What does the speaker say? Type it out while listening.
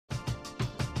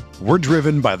We're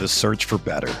driven by the search for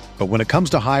better. But when it comes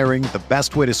to hiring, the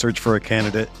best way to search for a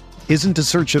candidate isn't to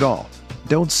search at all.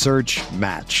 Don't search,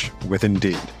 match with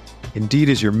Indeed. Indeed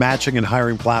is your matching and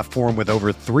hiring platform with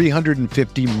over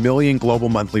 350 million global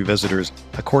monthly visitors,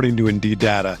 according to Indeed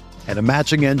data, and a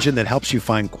matching engine that helps you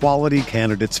find quality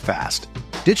candidates fast.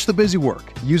 Ditch the busy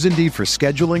work. Use Indeed for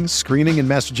scheduling, screening, and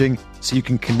messaging so you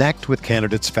can connect with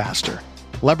candidates faster.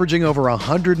 Leveraging over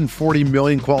 140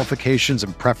 million qualifications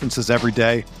and preferences every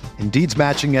day, Indeed's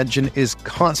matching engine is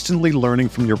constantly learning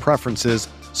from your preferences,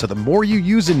 so the more you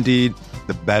use Indeed,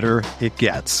 the better it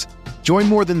gets. Join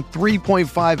more than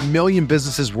 3.5 million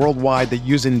businesses worldwide that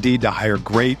use Indeed to hire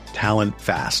great talent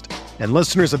fast. And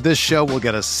listeners of this show will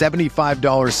get a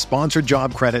 $75 sponsored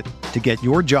job credit to get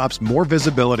your jobs more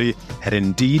visibility at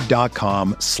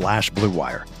Indeed.com/Blue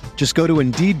Wire. Just go to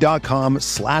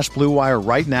Indeed.com/Blue Wire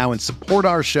right now and support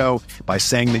our show by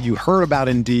saying that you heard about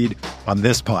Indeed on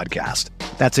this podcast.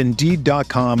 That's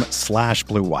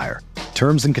Indeed.com/Blue Wire.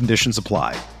 Terms and conditions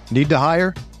apply. Need to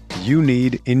hire? You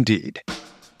need Indeed.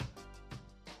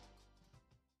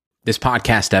 This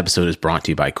podcast episode is brought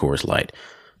to you by Coors Light.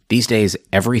 These days,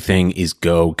 everything is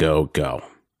go, go, go.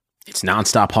 It's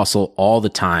nonstop hustle all the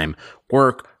time.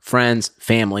 Work, friends,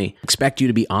 family expect you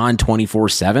to be on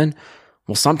 24/7.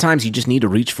 Well, sometimes you just need to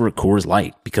reach for a Coors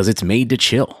Light because it's made to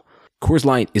chill. Coors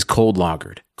Light is cold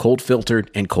lagered, cold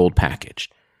filtered, and cold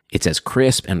packaged. It's as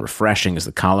crisp and refreshing as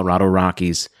the Colorado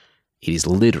Rockies. It is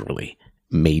literally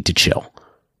made to chill.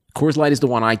 Coors Light is the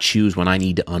one I choose when I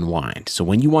need to unwind. So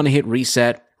when you want to hit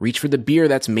reset, reach for the beer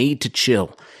that's made to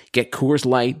chill. Get Coors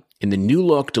Light in the new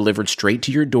look delivered straight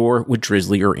to your door with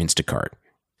Drizzly or Instacart.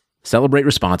 Celebrate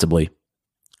responsibly.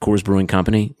 Coors Brewing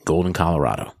Company, Golden,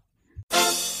 Colorado.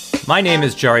 My name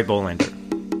is Jari Bolander.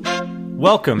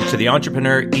 Welcome to the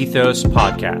Entrepreneur Ethos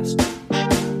Podcast.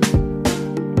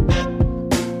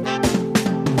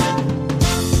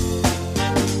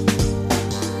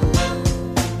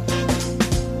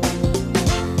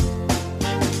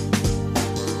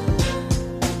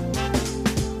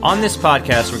 On this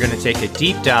podcast, we're going to take a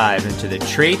deep dive into the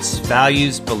traits,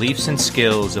 values, beliefs, and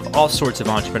skills of all sorts of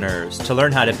entrepreneurs to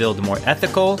learn how to build a more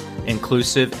ethical,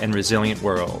 inclusive, and resilient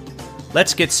world.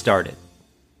 Let's get started.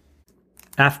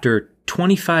 After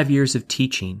 25 years of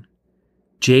teaching,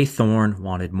 Jay Thorn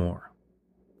wanted more.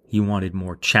 He wanted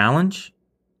more challenge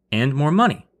and more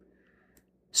money.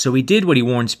 So he did what he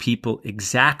warns people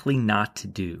exactly not to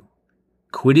do: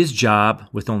 quit his job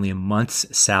with only a month's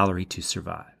salary to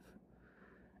survive.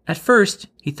 At first,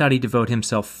 he thought he'd devote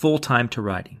himself full-time to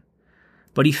writing,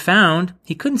 but he found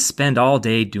he couldn't spend all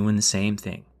day doing the same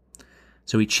thing.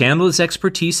 So he channeled his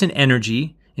expertise and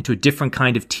energy into a different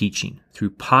kind of teaching through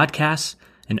podcasts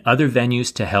and other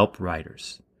venues to help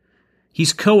writers.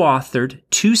 He's co-authored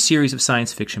 2 series of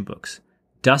science fiction books,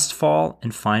 Dustfall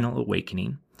and Final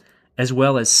Awakening, as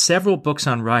well as several books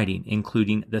on writing,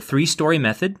 including The 3-Story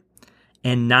Method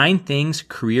and 9 Things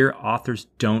Career Authors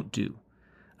Don't Do.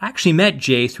 I actually met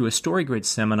Jay through a StoryGrid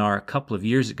seminar a couple of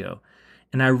years ago,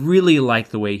 and I really like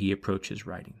the way he approaches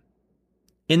writing.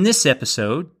 In this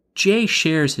episode, Jay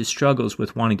shares his struggles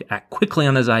with wanting to act quickly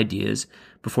on his ideas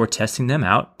before testing them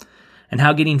out, and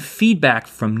how getting feedback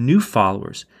from new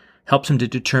followers helps him to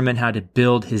determine how to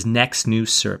build his next new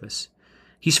service.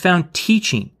 He's found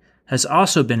teaching has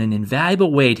also been an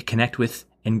invaluable way to connect with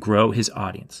and grow his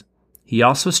audience. He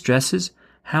also stresses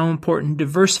how important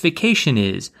diversification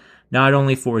is, not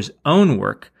only for his own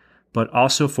work, but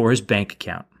also for his bank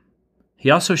account. He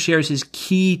also shares his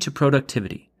key to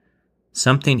productivity,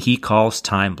 something he calls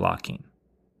time blocking.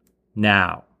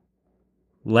 Now,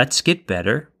 let's get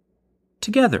better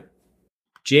together.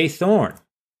 Jay Thorn,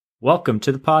 welcome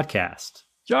to the podcast.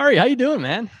 Jari, how you doing,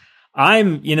 man?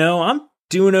 I'm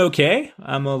doing okay.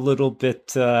 I'm a little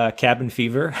bit cabin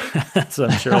fever, so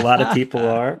I'm sure a lot of people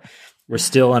are. We're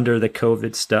still under the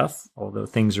COVID stuff, although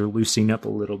things are loosening up a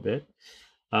little bit.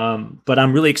 But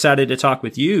I'm really excited to talk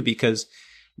with you because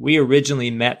we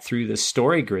originally met through the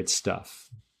StoryGrid stuff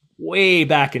way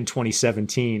back in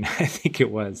 2017, I think it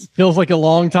was. Feels like a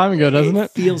long time ago, doesn't it?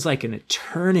 It feels like an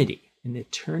eternity. And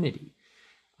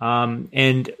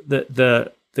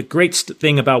the great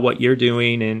thing about what you're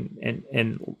doing, and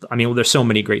I mean, well, there's so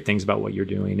many great things about what you're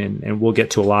doing, and we'll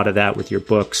get to a lot of that with your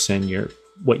books and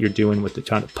what you're doing with the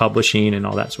ton of publishing and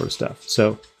all that sort of stuff.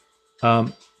 So,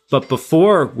 but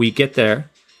before we get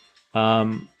there,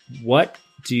 what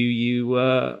do you,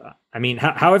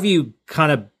 how have you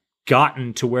kind of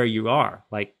gotten to where you are?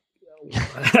 Like,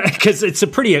 because it's a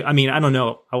pretty, I don't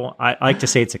know, I like to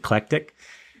say it's eclectic,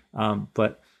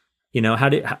 but how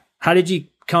did you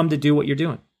come to do what you're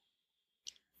doing?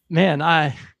 Man,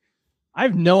 I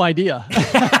have no idea.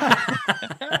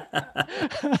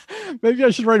 Maybe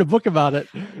I should write a book about it.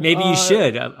 Maybe you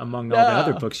should, among all the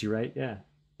other books you write. Yeah.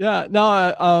 Yeah.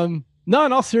 No,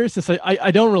 in all seriousness,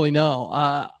 I don't really know.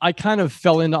 I kind of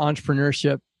fell into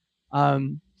entrepreneurship.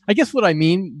 I guess what I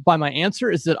mean by my answer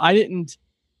is that I didn't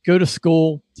go to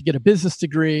school to get a business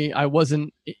degree. I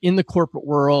wasn't in the corporate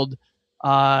world.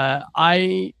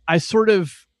 I sort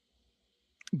of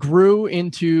grew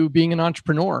into being an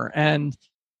entrepreneur. And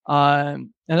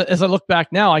as I look back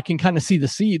now, I can kind of see the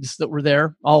seeds that were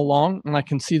there all along, and I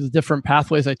can see the different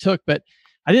pathways I took, but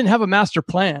I didn't have a master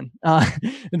plan.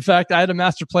 In fact, I had a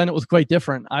master plan that was quite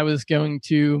different. I was going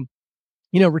to,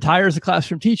 retire as a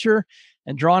classroom teacher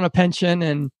and draw on a pension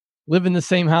and live in the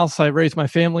same house I raised my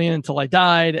family in until I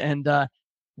died. And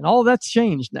all of that's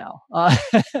changed now,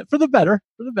 for the better.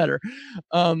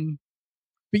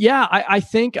 But yeah, I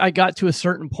think I got to a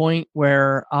certain point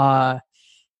where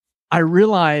I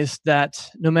realized that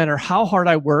no matter how hard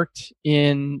I worked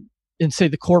in say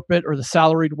the corporate or the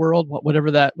salaried world,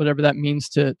 whatever that means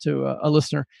to a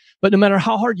listener, but no matter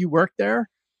how hard you work there,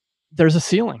 there's a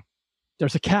ceiling,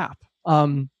 there's a cap.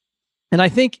 And I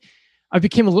think I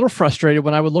became a little frustrated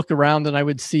when I would look around and I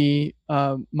would see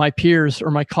my peers or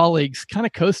my colleagues kind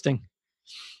of coasting,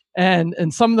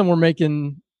 and some of them were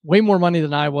making way more money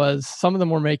than I was. Some of them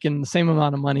were making the same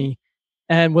amount of money,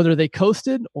 and whether they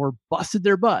coasted or busted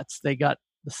their butts, they got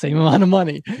the same amount of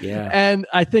money. Yeah. And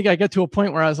I think I got to a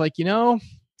point where I was like, I'm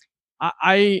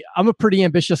a pretty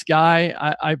ambitious guy.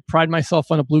 I pride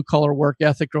myself on a blue collar work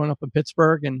ethic growing up in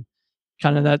Pittsburgh and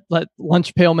kind of that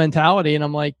lunch pail mentality. And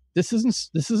I'm like, this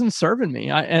isn't serving me.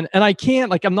 And I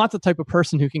can't, I'm not the type of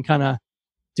person who can kind of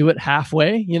do it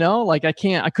halfway,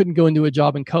 I couldn't go into a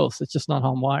job and coast. It's just not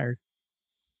how I'm wired.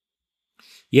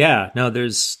 Yeah, no,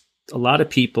 there's a lot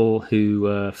of people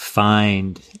who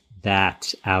find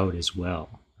that out as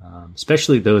well,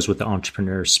 especially those with the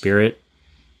entrepreneur spirit.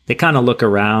 They kind of look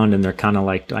around and they're kind of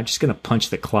like, I'm just going to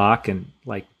punch the clock and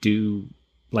do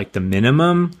the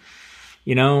minimum,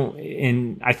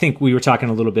 and I think we were talking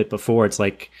a little bit before. It's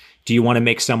like, do you want to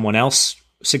make someone else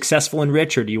successful and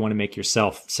rich, or do you want to make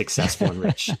yourself successful and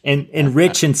rich? and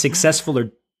rich and successful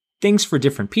are things for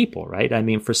different people, right? I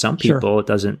mean, for some people, sure, it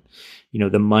doesn't,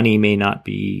 the money may not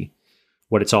be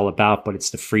what it's all about, but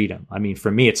it's the freedom. I mean,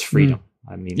 for me, it's freedom.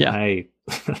 I mean, yeah.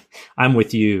 I'm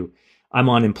with you. I'm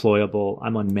unemployable.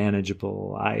 I'm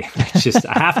unmanageable. I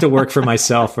have to work for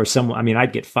myself or someone. I mean,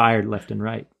 I'd get fired left and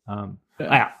right.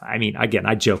 I mean, again,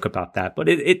 I joke about that, but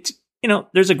it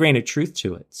there's a grain of truth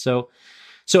to it. So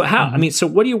how, I mean, so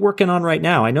what are you working on right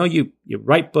now? I know you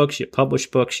write books, you publish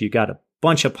books, you got a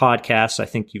bunch of podcasts. I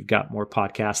think you've got more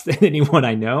podcasts than anyone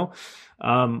I know.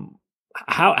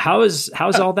 How's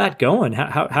all that going?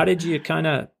 How did you kind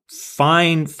of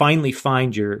finally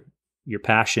find your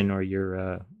passion or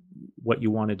your, what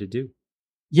you wanted to do?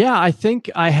 Yeah, I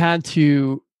think I had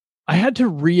to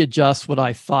readjust what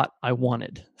I thought I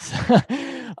wanted,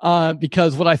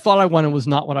 because what I thought I wanted was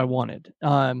not what I wanted.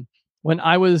 When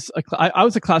I was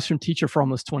a classroom teacher for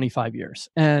almost 25 years,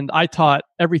 and I taught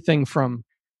everything from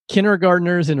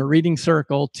kindergartners in a reading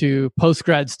circle to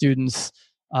post-grad students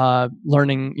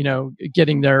learning,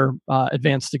 getting their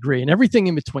advanced degree, and everything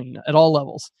in between at all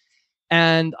levels.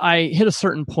 And I hit a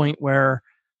certain point where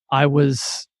I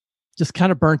was just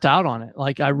kind of burnt out on it.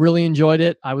 I really enjoyed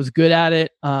it. I was good at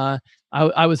it. I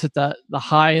was at the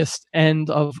highest end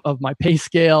of my pay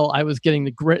scale. I was getting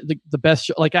the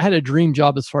best. I had a dream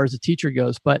job as far as a teacher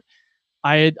goes, but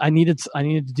I needed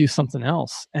to do something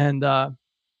else. And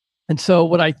so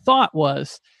what I thought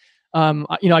was,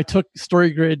 I took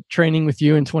StoryGrid training with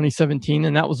you in 2017,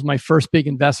 and that was my first big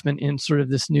investment in sort of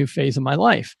this new phase of my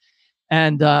life.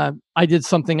 And I did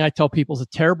something I tell people is a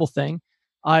terrible thing.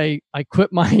 I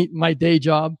quit my day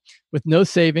job with no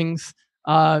savings,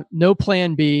 no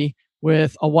plan B,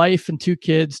 with a wife and two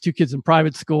kids in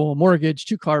private school, a mortgage,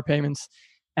 2 car payments.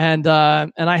 And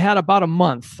I had about a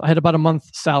month. I had about a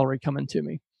month's salary coming to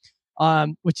me,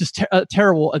 which is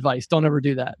terrible advice. Don't ever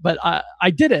do that. But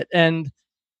I did it. And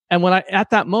when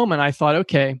at that moment, I thought,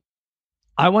 okay,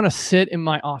 I want to sit in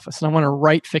my office and I want to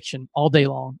write fiction all day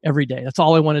long, every day. That's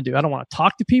all I want to do. I don't want to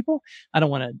talk to people. I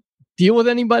don't want to deal with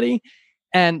anybody.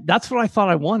 And that's what I thought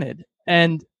I wanted.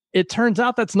 And it turns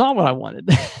out that's not what I wanted.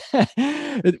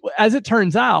 As it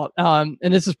turns out, and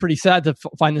this is pretty sad to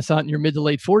find this out in your mid to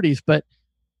late 40s, but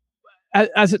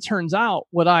as it turns out,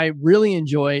 what I really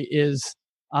enjoy is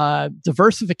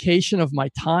diversification of my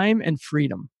time and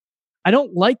freedom. I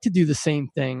don't like to do the same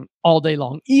thing all day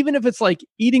long, even if it's like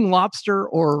eating lobster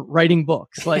or writing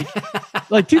books, like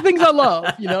 2 things I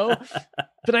love,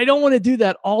 but I don't want to do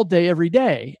that all day, every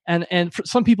day. And for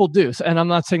some people do. And I'm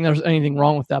not saying there's anything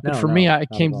wrong with that, but for me, I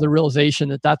came to the realization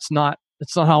that that's not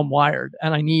That's not how I'm wired.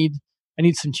 And I need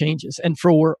some changes. And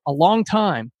for a long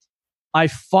time, I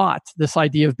fought this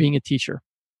idea of being a teacher.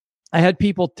 I had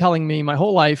people telling me my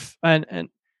whole life, and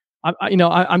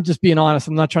I'm just being honest.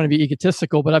 I'm not trying to be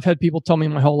egotistical, but I've had people tell me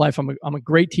my whole life I'm a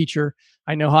great teacher.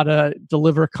 I know how to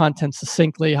deliver content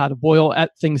succinctly, how to boil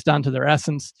things down to their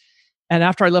essence. And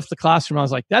after I left the classroom, I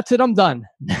was like, that's it, I'm done.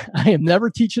 I am never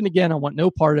teaching again. I want no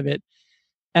part of it.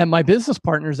 And my business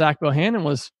partner, Zach Bohannon,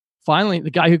 was finally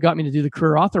the guy who got me to do the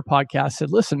Career Author podcast, said,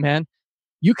 listen, man,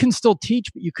 you can still teach,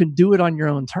 but you can do it on your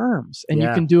own terms, and you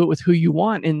can do it with who you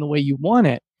want in the way you want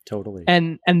it. Totally.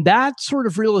 And that sort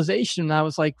of realization, I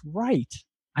was like, right,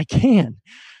 I can.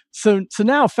 So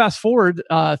now fast forward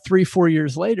 3-4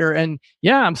 years later, and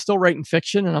I'm still writing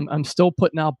fiction, and I'm still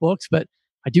putting out books, but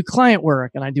I do client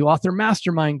work, and I do author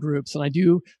mastermind groups, and I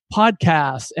do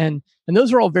podcasts, and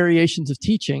those are all variations of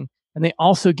teaching, and they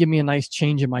also give me a nice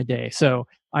change in my day. So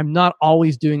I'm not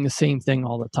always doing the same thing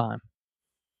all the time.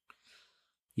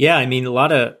 Yeah, I mean, a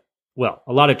lot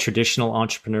of traditional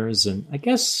entrepreneurs, and I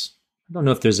guess I don't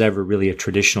know if there's ever really a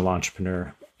traditional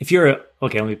entrepreneur. If you're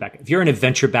let me back. If you're in a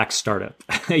venture-backed startup,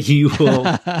 you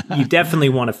definitely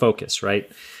want to focus, right?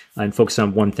 And focus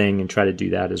on one thing and try to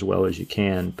do that as well as you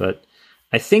can. But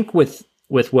I think with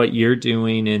what you're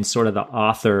doing in sort of the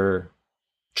author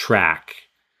track,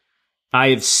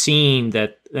 I've seen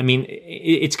that. I mean,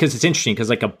 it's because it's interesting, because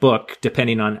like a book,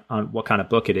 depending on what kind of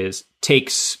book it is,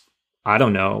 takes, I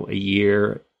don't know, a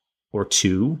year or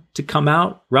two to come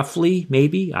out, roughly,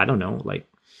 maybe. I don't know. Like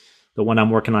the one I'm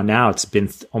working on now, it's been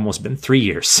almost 3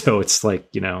 years. So it's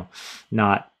like,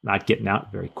 not getting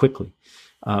out very quickly.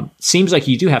 Seems like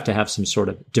you do have to have some sort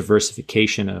of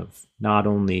diversification of not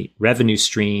only revenue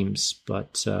streams,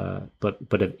 but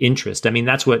of interest. I mean,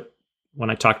 that's what, when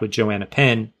I talked with Joanna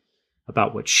Penn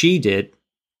about what she did,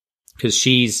 because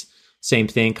she's same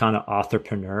thing, kind of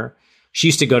authorpreneur. She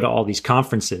used to go to all these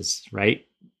conferences, right?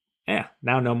 Yeah,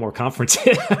 now no more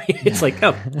conferences. It's like,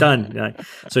 oh, done.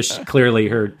 So clearly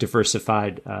her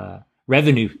diversified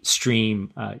revenue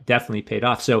stream definitely paid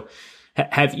off. So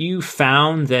have you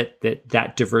found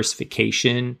that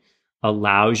diversification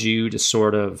allows you to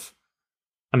sort of,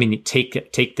 I mean,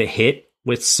 take the hit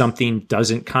with something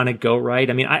doesn't kind of go right?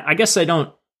 I mean, I guess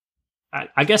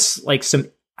I guess like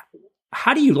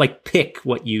how do you like pick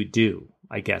what you do?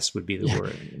 I guess would be the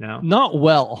word, Not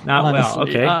well.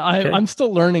 Okay. I'm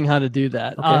still learning how to do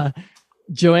that. Okay.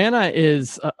 Joanna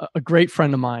is a great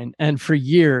friend of mine. And for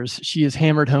years, she has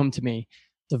hammered home to me,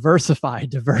 diversify,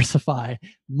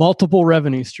 multiple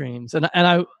revenue streams. And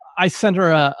I sent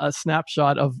her a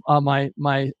snapshot of my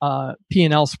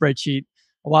P&L spreadsheet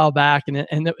a while back. And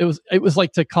it was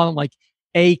like to call them like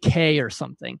AK or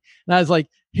something. And I was like,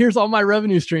 here's all my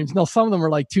revenue streams. Now, some of them are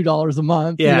like $2 a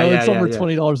month, and some are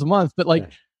 $20 a month, but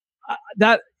like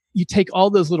that, you take all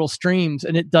those little streams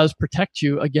and it does protect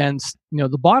you against,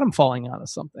 the bottom falling out of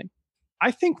something.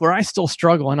 I think where I still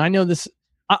struggle, and I know this,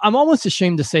 I'm almost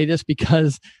ashamed to say this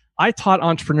because I taught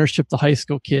entrepreneurship to high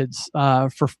school kids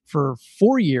for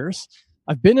 4 years.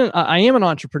 I am an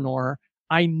entrepreneur.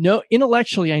 I know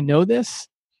intellectually, I know this,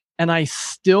 and I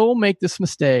still make this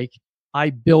mistake.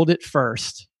 I build it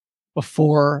first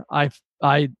before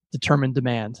I determine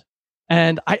demand.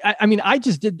 And I mean, I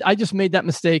just made that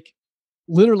mistake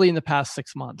literally in the past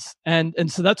 6 months.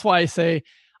 And so that's why I say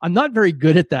I'm not very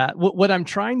good at that. What I'm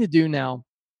trying to do now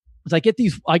is I get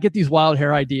these wild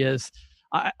hair ideas.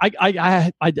 I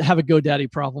have a GoDaddy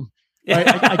problem. Right?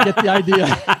 I get the idea.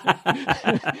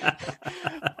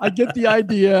 I get the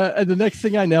idea, and the next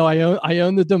thing I know, I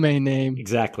own the domain name.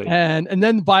 Exactly. And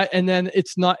then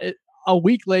it's not. A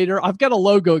week later, I've got a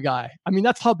logo guy. I mean,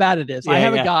 that's how bad it is. I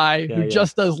have a guy who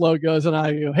just does logos, and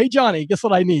I go, hey, Johnny, guess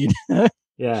what I need?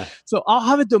 Yeah. So I'll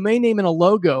have a domain name and a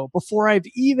logo before I've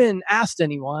even asked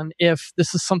anyone if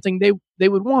this is something they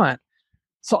would want.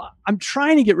 So I'm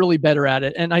trying to get really better at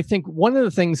it. And I think one of the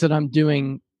things that I'm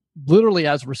doing literally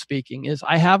as we're speaking is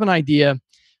I have an idea.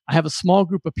 I have a small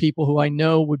group of people who I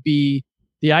know would be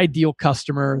the ideal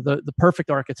customer, the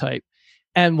perfect archetype.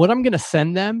 And what I'm going to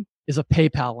send them is a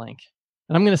PayPal link.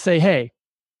 And I'm going to say, hey,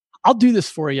 I'll do this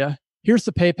for you. Here's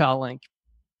the PayPal link,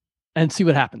 and see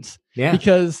what happens. Yeah.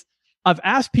 Because I've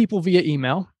asked people via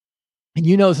email,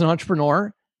 and as an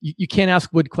entrepreneur, you can't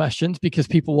ask would questions because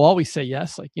people will always say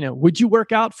yes. Like, would you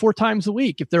work out 4 times a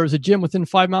week if there was a gym within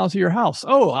 5 miles of your house?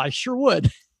 Oh, I sure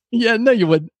would. Yeah, no, you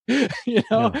wouldn't. No, you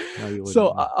wouldn't.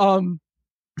 So I'm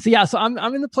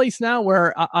in the place now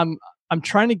where I'm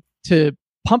trying to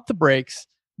pump the brakes,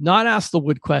 not ask the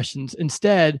would questions,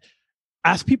 instead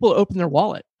ask people to open their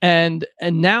wallet. And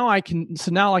now I can,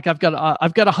 so now like I've got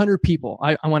 100 people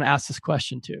I want to ask this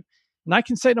question to. And I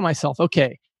can say to myself,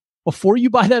 okay, before you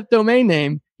buy that domain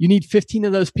name, you need 15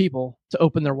 of those people to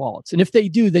open their wallets. And if they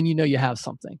do, then you know you have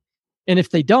something. And if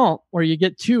they don't, or you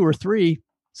get 2 or 3,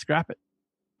 scrap it.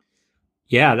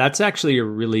 Yeah, that's actually a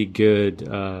really good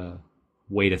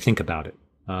way to think about it.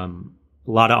 A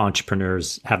lot of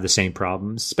entrepreneurs have the same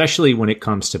problems, especially when it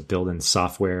comes to building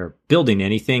software, building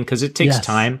anything, because it takes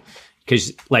time.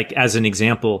 Because, like, as an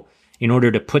example, in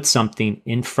order to put something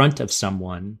in front of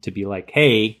someone to be like,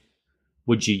 hey,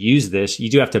 would you use this? You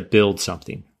do have to build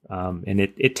something. And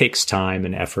it takes time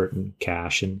and effort and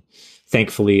cash. And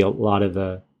thankfully, a lot of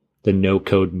the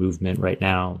no-code movement right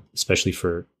now, especially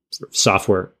for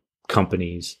software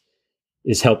companies,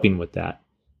 is helping with that.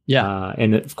 Yeah.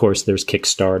 And of course, there's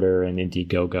Kickstarter and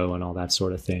Indiegogo and all that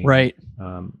sort of thing. Right.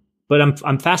 But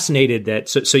I'm fascinated that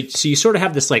so you sort of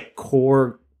have this like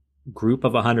core group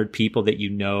of 100 people that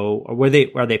you know, or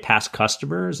are they past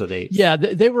customers? Are they? Yeah,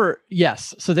 they were.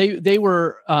 Yes. So they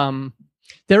were.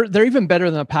 They're even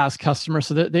better than a past customer.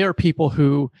 So they are people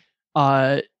who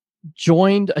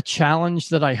joined a challenge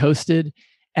that I hosted,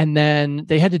 and then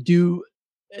they had to do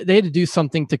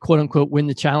something to quote unquote win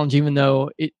the challenge, even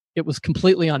though it was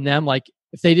completely on them. Like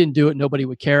if they didn't do it, nobody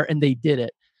would care, and they did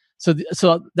it. So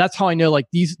that's how I know like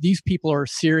these people are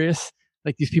serious.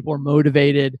 Like these people are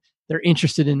motivated. They're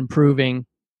interested in improving,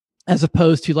 as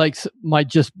opposed to like my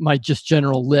just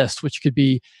general list, which could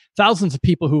be thousands of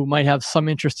people who might have some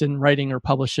interest in writing or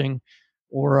publishing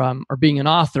or being an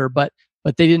author, but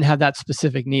they didn't have that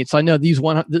specific need. So I know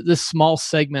this small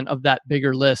segment of that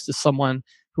bigger list is someone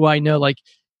who I know, like,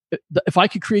 if I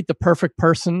could create the perfect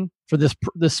person for this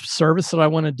service that I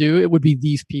want to do, it would be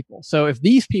these people. So if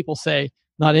these people say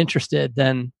not interested,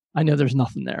 then I know there's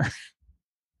nothing there.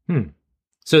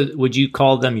 So would you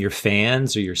call them your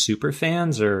fans or your super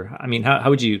fans? Or, I mean, how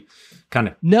would you kind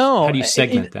of, how do you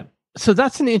segment them? So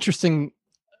that's an interesting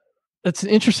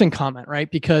comment, right?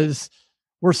 Because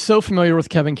we're so familiar with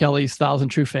Kevin Kelly's 1,000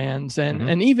 True Fans,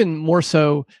 and even more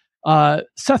so,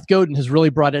 Seth Godin has really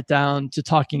brought it down to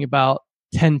talking about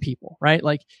 10 people, right?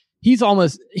 Like he's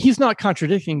not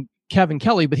contradicting Kevin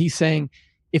Kelly, but he's saying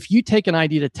if you take an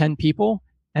idea to 10 people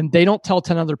and they don't tell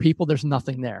 10 other people, there's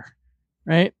nothing there,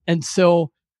 right? And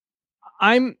so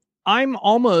I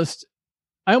almost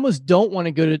don't want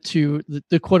to go to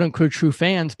the quote unquote true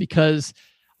fans, because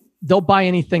they'll buy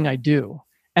anything I do.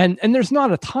 And there's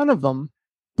not a ton of them,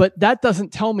 but that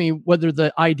doesn't tell me whether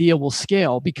the idea will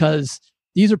scale, because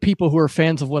these are people who are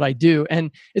fans of what I do.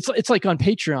 And it's like on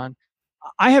Patreon.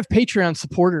 I have Patreon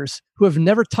supporters who have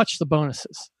never touched the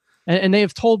bonuses. And they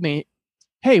have told me,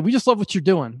 hey, we just love what you're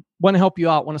doing. Want to help you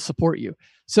out, want to support you.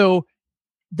 So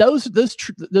those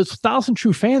 1,000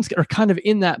 true fans are kind of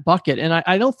in that bucket. And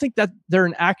I don't think that they're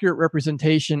an accurate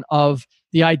representation of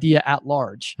the idea at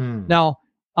large. Now,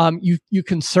 you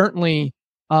can certainly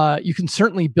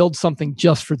build something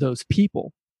just for those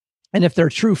people. And if they're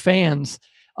true fans,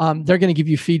 they're going to give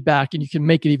you feedback and you can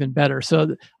make it even better.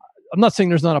 So I'm not saying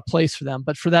there's not a place for them,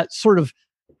 but for that sort of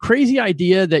crazy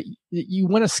idea that you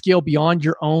want to scale beyond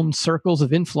your own circles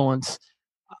of influence,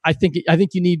 I think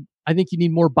you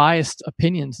need more biased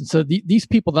opinions. And so these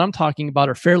people that I'm talking about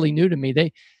are fairly new to me.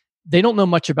 They don't know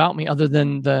much about me other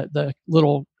than the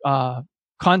little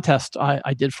contest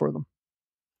I did for them.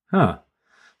 Huh.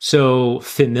 So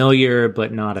familiar,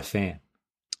 but not a fan.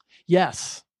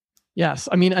 Yes.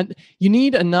 I mean, you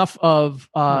need enough of,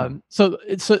 so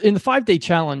in the 5-day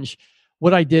challenge,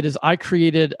 what I did is I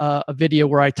created a video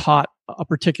where I taught a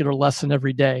particular lesson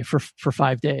every day for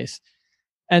 5 days.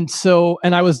 And so,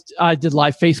 I did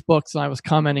live Facebooks and I was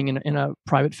commenting in a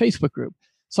private Facebook group.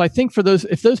 So I think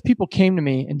if those people came to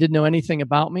me and didn't know anything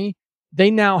about me,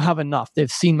 they now have enough.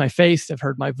 They've seen my face, they've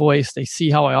heard my voice, they see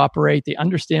how I operate, they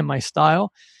understand my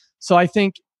style. So I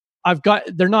think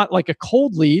they're not like a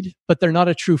cold lead, but they're not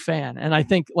a true fan. And I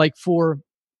think like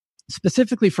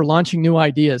specifically for launching new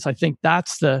ideas, I think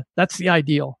that's the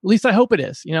ideal. At least I hope it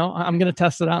is. I'm going to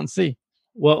test it out and see.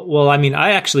 Well, I mean,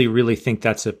 I actually really think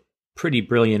that's a pretty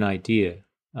brilliant idea.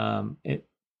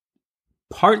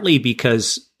 Partly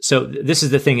because, so this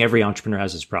is the thing, every entrepreneur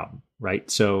has this problem, right?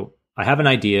 So I have an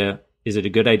idea. Is it a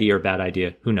good idea or a bad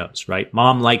idea? Who knows, right?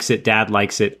 Mom likes it, dad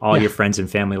likes it, all your friends and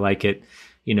family like it.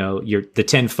 The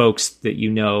 10 folks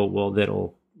that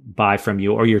that'll buy from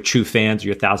you, or your true fans, or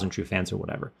your 1,000 true fans, or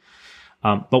whatever.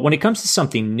 But when it comes to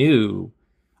something new,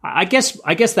 I guess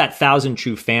that 1,000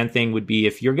 true fan thing would be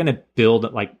if you're going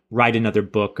to write another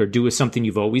book or do something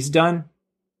you've always done,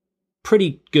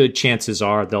 pretty good chances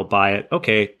are they'll buy it.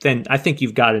 Okay, then I think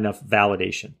you've got enough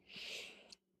validation.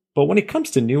 But when it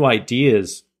comes to new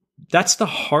ideas, that's the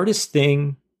hardest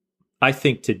thing I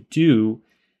think to do,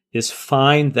 is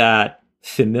find that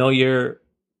familiar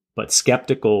but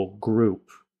skeptical group.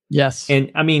 Yes.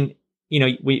 And I mean,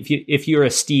 if you're a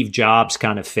Steve Jobs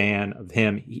kind of fan of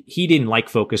him, he didn't like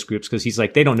focus groups because he's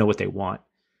like, they don't know what they want.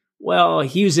 Well,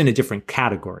 he was in a different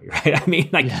category, right? I mean,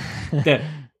 like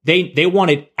they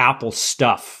wanted Apple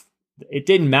stuff. It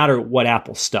didn't matter what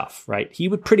Apple stuff, right? He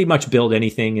would pretty much build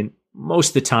anything, and most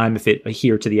of the time, if it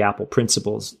adhered to the Apple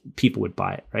principles, people would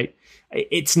buy it, right?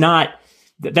 It's not.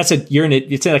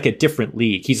 It's like a different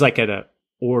league. He's like at a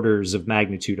orders of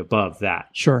magnitude above that.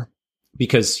 Sure.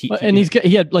 Because he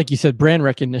had, like you said, brand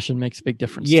recognition makes a big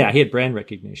difference. Yeah, too. he had brand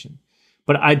recognition.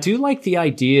 But I do like the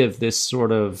idea of this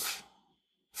sort of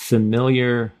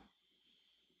familiar,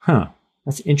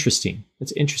 that's interesting.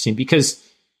 That's interesting because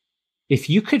if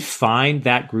you could find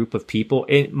that group of people,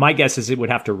 and my guess is it would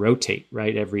have to rotate,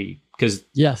 right? Because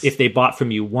if they bought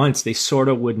from you once, they sort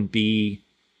of wouldn't be,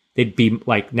 they'd be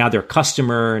like, now they're a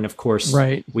customer. And of course,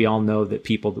 we all know that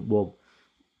people that will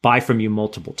buy from you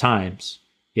multiple times.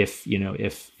 If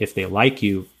they like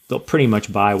you, they'll pretty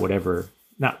much buy whatever,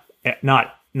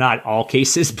 not all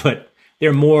cases, but they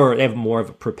have more of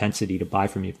a propensity to buy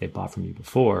from you if they bought from you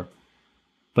before.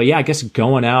 But yeah, I guess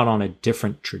going out on a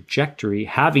different trajectory,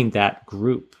 having that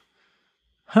group.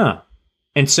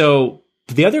 And so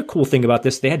the other cool thing about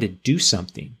this, they had to do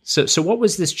something. So what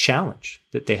was this challenge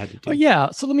that they had to do? Oh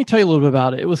yeah. So let me tell you a little bit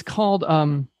about it. It was called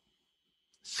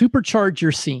Supercharge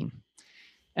Your Scene.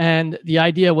 And the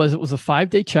idea was it was a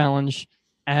 5-day challenge.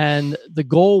 And the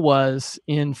goal was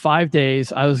in 5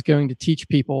 days, I was going to teach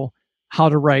people how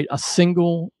to write a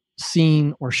single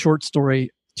scene or short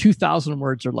story, 2,000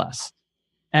 words or less.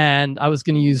 And I was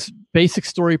going to use basic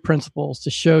story principles to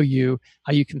show you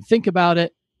how you can think about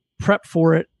it, prep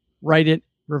for it, write it,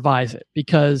 revise it.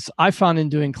 Because I found in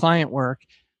doing client work,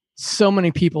 so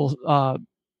many people,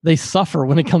 they suffer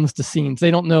when it comes to scenes. They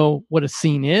don't know what a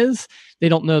scene is. They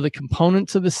don't know the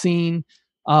components of a scene.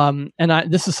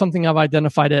 This is something I've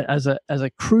identified as a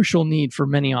crucial need for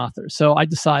many authors. So I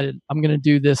decided I'm going to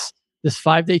do this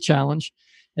 5-day challenge.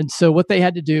 And so what they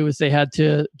had to do is they had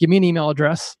to give me an email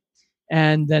address.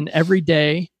 And then every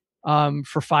day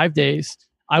for 5 days,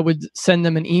 I would send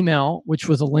them an email, which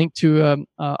was a link to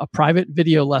a private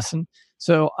video lesson.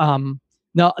 So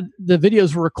now the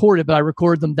videos were recorded, but I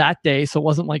recorded them that day. So it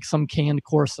wasn't like some canned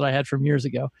course that I had from years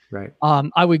ago. Right.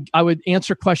 I would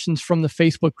answer questions from the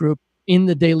Facebook group in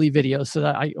the daily video so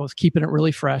that I was keeping it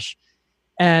really fresh.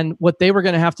 And what they were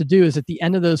going to have to do is at the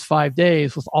end of those 5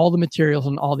 days, with all the materials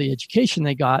and all the education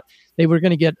they got, they were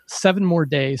going to get 7 more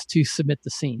days to submit the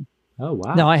scene. Oh,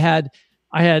 wow. Now I had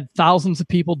thousands of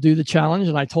people do the challenge,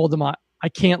 and I told them I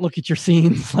can't look at your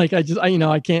scenes. Like I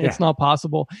can't, it's not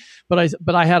possible. But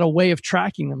I had a way of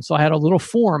tracking them. So I had a little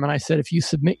form, and I said, if you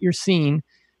submit your scene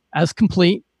as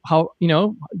complete, do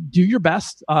your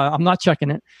best. I'm not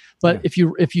checking it, but if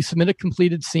you submit a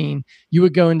completed scene, you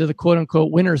would go into the quote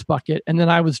unquote winners bucket. And then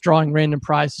I was drawing random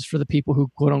prizes for the people who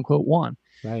quote unquote won.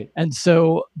 Right. And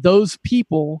so those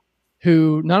people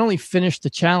who not only finished the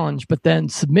challenge, but then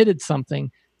submitted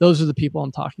something, those are the people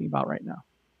I'm talking about right now.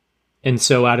 And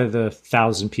so out of the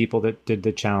 1,000 people that did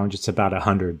the challenge, it's about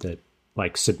 100 that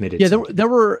like submitted. Yeah, there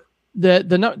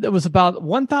was about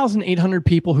 1,800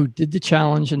 people who did the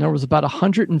challenge, and there was about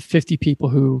 150 people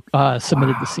who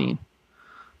submitted the scene.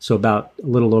 So about a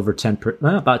little over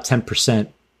 10%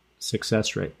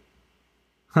 success rate.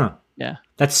 Huh. Yeah.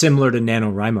 That's similar to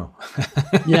NaNoWriMo.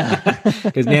 Yeah.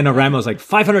 Because NaNoWriMo is like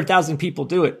 500,000 people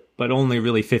do it, but only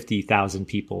really 50,000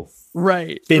 people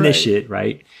finish it,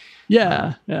 right?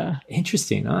 Yeah. Yeah.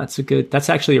 Interesting. Oh, that's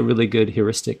actually a really good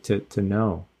heuristic to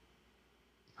know.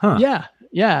 Huh. Yeah.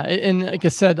 Yeah. And like I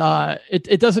said,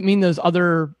 it doesn't mean those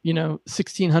other,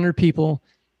 1,600 people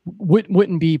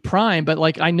wouldn't be prime, but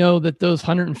like, I know that those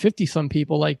 150 some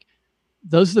people, like,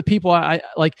 those are the people I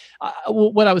like.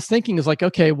 What I was thinking is like,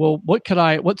 okay, well,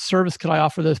 what service could I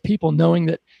offer those people, knowing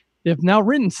that they've now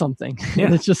written something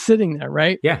and it's just sitting there,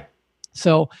 right? Yeah.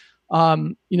 So,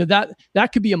 that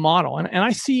could be a model, and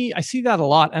I see that a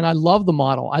lot, and I love the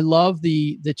model. I love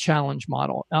the challenge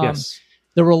model. Yes.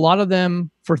 There were a lot of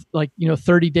them for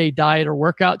 30-day diet or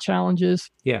workout challenges.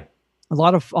 Yeah. A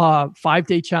lot of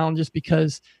 5-day challenges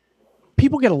because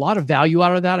people get a lot of value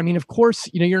out of that. I mean, of course,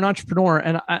 you're an entrepreneur,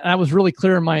 and I was really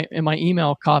clear in my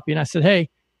email copy, and I said, hey,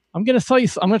 I'm going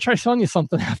to try selling you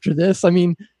something after this. I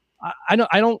mean,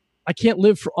 I can't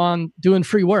live on doing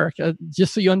free work,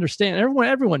 just so you understand.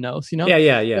 Everyone knows,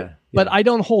 Yeah. But I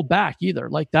don't hold back either.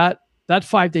 Like that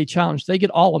 5-day challenge, they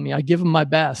get all of me. I give them my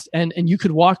best, and you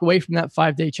could walk away from that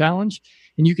 5-day challenge,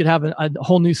 and you could have a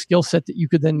whole new skill set that you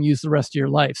could then use the rest of your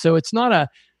life. So it's not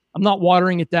I'm not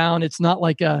watering it down. It's not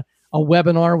like a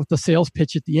webinar with the sales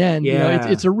pitch at the end. Yeah.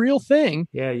 It's a real thing.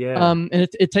 Yeah. And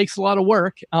it takes a lot of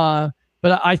work. But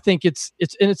I think it's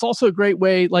also a great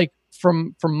way, like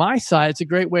from my side, it's a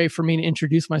great way for me to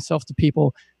introduce myself to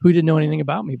people who didn't know anything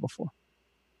about me before.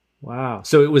 Wow.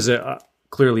 So it was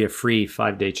clearly a free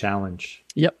 5-day challenge.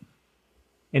 Yep.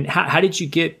 And how did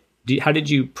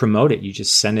you promote it? You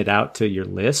just send it out to your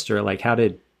list, or like how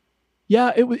did?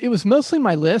 Yeah, it was mostly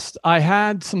my list. I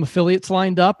had some affiliates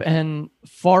lined up, and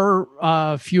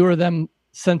far fewer of them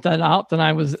sent that out than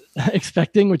I was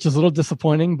expecting, which is a little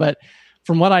disappointing. But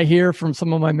from what I hear from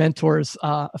some of my mentors,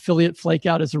 affiliate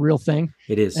flakeout is a real thing.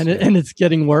 It is, and it's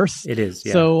getting worse. It is,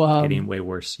 yeah. So getting way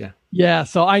worse. Yeah, yeah.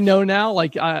 So I know now,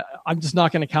 like I'm just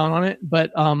not going to count on it.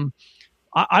 But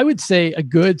I would say a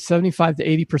good 75 to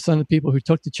 80% of the people who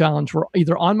took the challenge were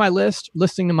either on my list,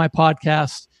 listening to my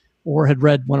podcast, or had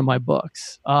read one of my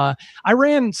books. I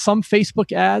ran some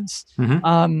Facebook ads.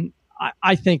 Mm-hmm.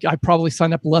 I think I probably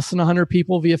signed up less than 100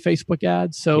 people via Facebook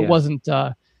ads, so Yeah.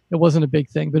 it wasn't a big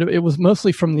thing, but it was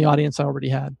mostly from the audience I already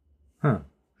had. Huh.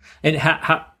 And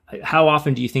how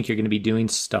often do you think you're going to be doing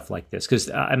stuff like this?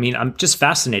 Because I mean, I'm just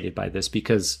fascinated by this,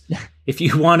 because if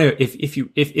you want to,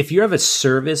 if you have a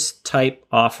service type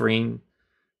offering,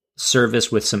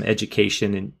 service with some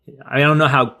education, and I don't know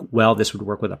how well this would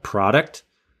work with a product,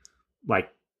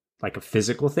 like a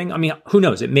physical thing. I mean, who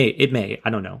knows? It may. I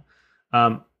don't know.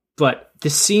 But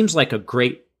this seems like a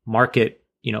great market,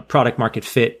 product market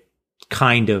fit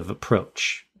kind of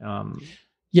approach.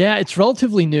 Yeah, it's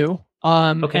relatively new.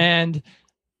 Okay. And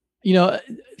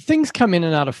things come in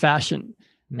and out of fashion.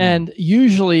 And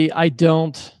usually I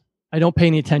don't pay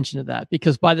any attention to that,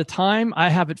 because by the time I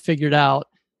have it figured out,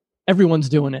 everyone's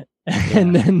doing it.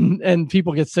 And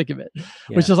people get sick of it,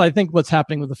 which is, I think, what's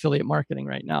happening with affiliate marketing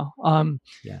right now.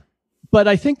 But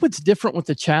I think what's different with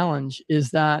the challenge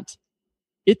is that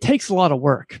it takes a lot of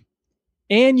work,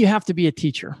 and you have to be a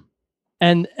teacher.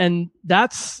 And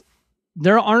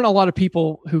there aren't a lot of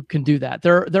people who can do that.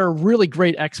 There are really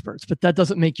great experts, but that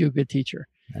doesn't make you a good teacher.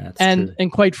 That's true.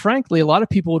 And quite frankly, a lot of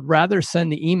people would rather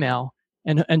send the email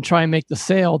and try and make the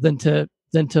sale than to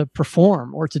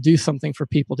perform or to do something for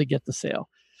people to get the sale.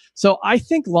 So I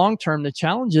think long-term, the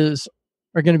challenges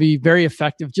are going to be very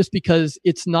effective, just because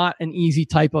it's not an easy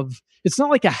it's not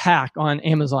like a hack on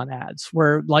Amazon ads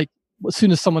where, like, as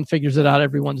soon as someone figures it out,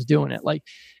 everyone's doing it. Like,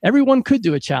 everyone could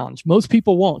do a challenge. Most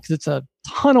people won't, because it's a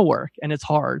ton of work and it's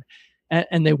hard,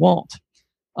 and they won't.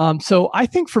 So I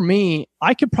think for me,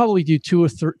 I could probably do two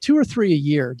or three a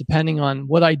year, depending on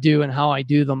what I do and how I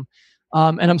do them.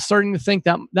 And I'm starting to think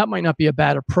that might not be a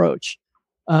bad approach.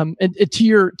 And to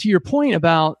your point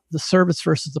about the service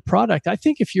versus the product, I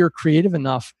think if you're creative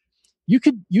enough, you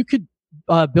could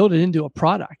build it into a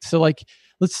product. So, like,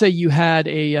 let's say you had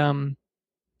a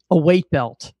weight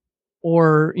belt,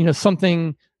 or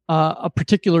something, a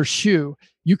particular shoe.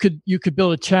 You could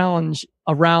build a challenge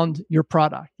around your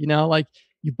product. Like,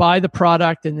 you buy the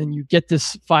product and then you get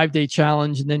this 5-day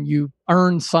challenge, and then you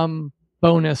earn some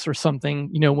bonus or something,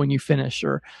 when you finish,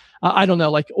 or I don't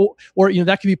know, like, or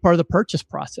that could be part of the purchase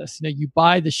process. You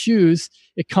buy the shoes,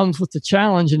 it comes with the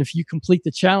challenge, and if you complete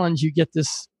the challenge, you get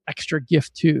this extra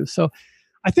gift too. So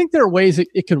I think there are ways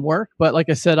it can work, but like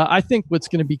I said, I think what's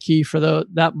going to be key for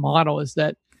that model is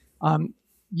that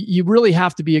you really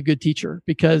have to be a good teacher,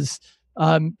 because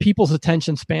people's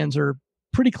attention spans are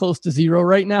pretty close to zero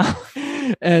right now.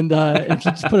 And if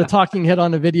you just put a talking head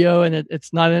on a video and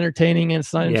it's not entertaining and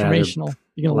it's not informational,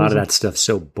 you're going to lose a lot of that stuff's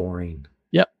so boring.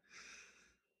 Yep.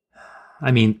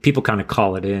 I mean, people kind of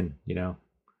call it in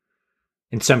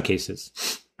in some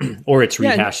cases, or it's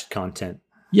rehashed content.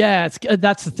 Yeah,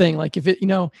 that's the thing. Like, if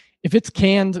it's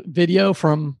canned video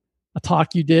from a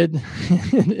talk you did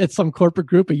at some corporate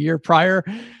group a year prior,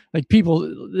 like,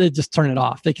 people, they just turn it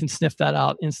off. They can sniff that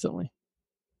out instantly.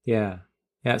 Yeah.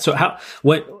 So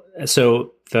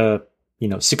so the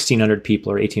 1,600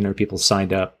 people or 1,800 people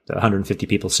signed up, the 150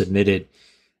 people submitted.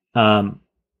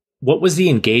 What was the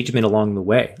engagement along the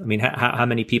way? I mean, how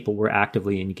many people were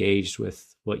actively engaged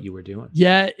with what you were doing?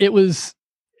 Yeah,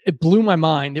 it blew my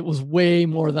mind. It was way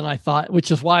more than I thought,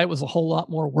 which is why it was a whole lot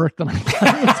more work than I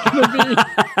thought it was going to be.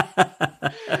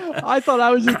 I thought I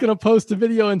was just going to post a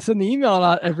video and send the email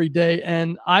out every day,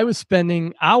 and I was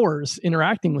spending hours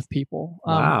interacting with people,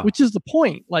 which is the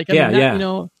point. Like,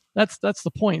 that's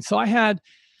the point. So I had,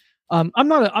 I'm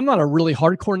not a really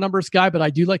hardcore numbers guy, but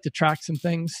I do like to track some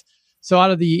things. So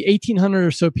out of the 1,800 or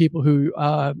so people who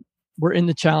were in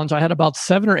the challenge, I had about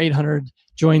 700 or 800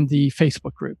 join the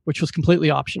Facebook group, which was completely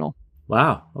optional.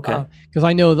 Wow. Okay. Because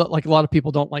I know that, like, a lot of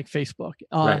people don't like Facebook.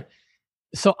 Right.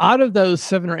 So out of those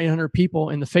 700 or 800 people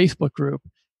in the Facebook group,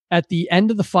 at the end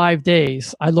of the 5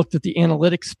 days, I looked at the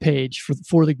analytics page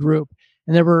for the group,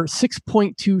 and there were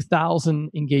 6.2 thousand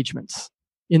engagements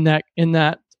in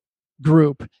that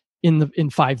group in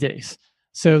 5 days.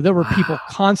 So there were people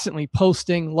constantly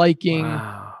posting, liking,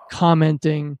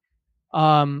 commenting.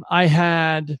 I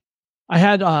had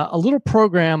a little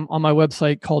program on my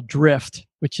website called Drift,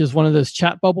 which is one of those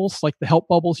chat bubbles, like the help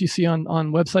bubbles you see on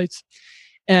websites.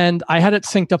 And I had it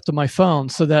synced up to my phone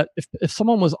so that if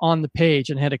someone was on the page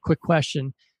and had a quick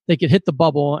question, they could hit the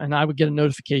bubble and I would get a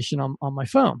notification on my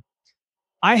phone.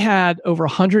 I had over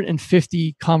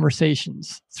 150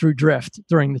 conversations through Drift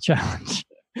during the challenge.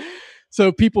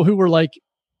 So people who were like,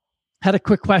 had a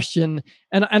quick question,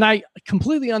 and I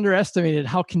completely underestimated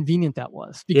how convenient that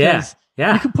was, because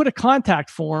you can put a contact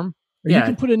form or you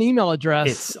can put an email address.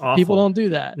 It's awful. People don't do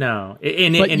that. No,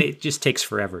 it just takes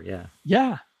forever. Yeah.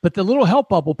 Yeah. But the little help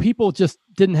bubble, people just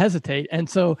didn't hesitate. And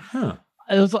so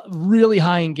it was really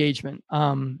high engagement,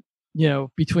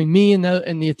 between me and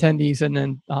the attendees, and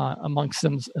then amongst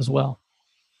them as well.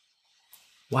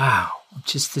 Wow.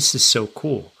 This is so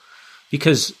cool,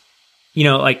 because,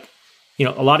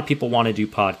 a lot of people want to do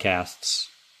podcasts.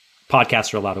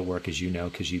 Podcasts are a lot of work, as you know,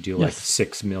 because you do like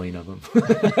 6 million of them.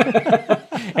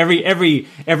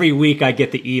 Every week I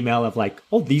get the email of like,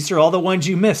 oh, these are all the ones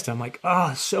you missed. I'm like,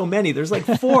 oh, so many. There's like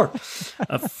 4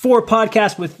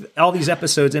 podcasts with all these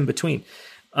episodes in between.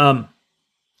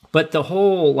 But the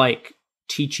whole like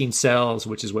teaching sales,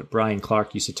 which is what Brian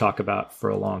Clark used to talk about for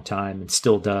a long time and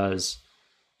still does,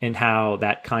 and how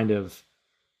that kind of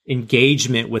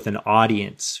engagement with an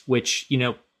audience, which,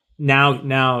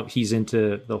 now he's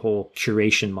into the whole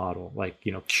curation model, like,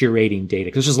 curating data,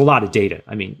 because there's a lot of data.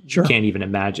 I mean, you can't even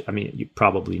imagine. I mean, you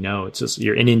probably know, it's just,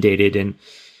 you're inundated and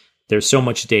there's so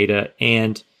much data.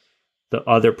 And the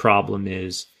other problem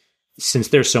is, since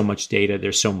there's so much data,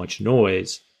 there's so much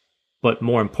noise, but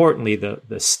more importantly, the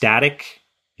static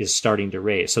is starting to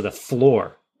raise. So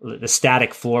the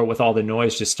static floor with all the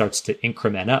noise just starts to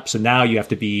increment up. So now you have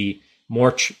to be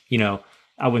more,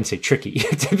 I wouldn't say tricky,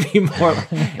 to be more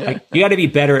like, you got to be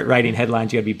better at writing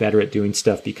headlines. You got to be better at doing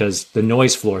stuff, because the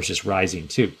noise floor is just rising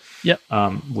too. Yep.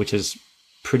 Which is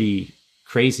pretty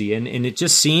crazy. And it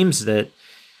just seems that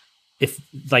if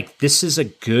like, this is a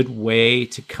good way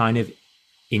to kind of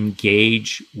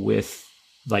engage with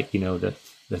like, the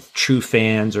true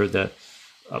fans, or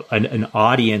an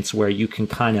audience where you can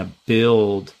kind of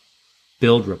build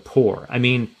rapport. I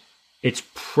mean, it's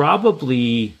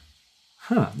probably,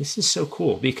 this is so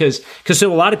cool, because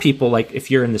so a lot of people, like if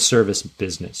you're in the service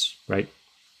business, right,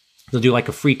 they'll do like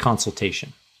a free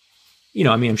consultation.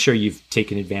 I'm sure you've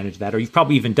taken advantage of that, or you've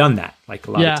probably even done that. Like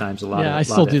a lot of times, I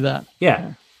still do that.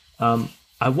 Yeah.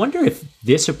 I wonder if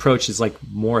this approach is like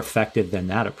more effective than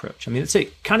that approach. I mean, it's a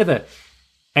kind of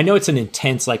I know it's an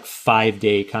intense, like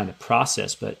 5-day kind of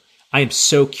process, but I am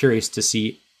so curious to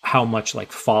see how much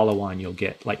like follow on you'll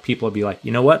get. Like people will be like,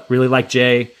 you know what, really like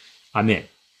Jay, I'm in.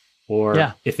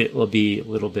 Or if it will be a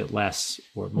little bit less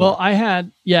or more. Well, I had,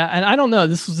 and I don't know,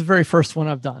 this was the very first one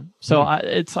I've done. So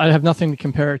I have nothing to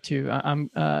compare it to. I'm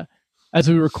as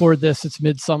we record this, it's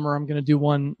midsummer. I'm going to do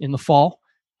one in the fall.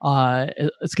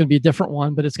 It's going to be a different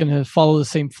one, but it's going to follow the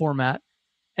same format.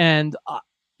 And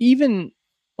even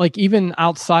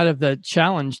outside of the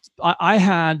challenge,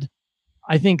 I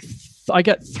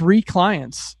got 3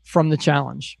 clients from the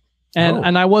challenge.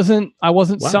 And I wasn't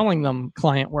selling them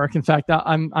client work. In fact,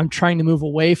 I'm trying to move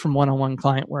away from one-on-one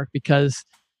client work, because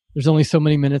there's only so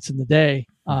many minutes in the day.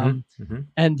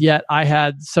 And yet I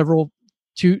had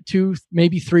two,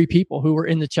 maybe 3 people who were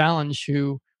in the challenge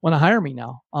who want to hire me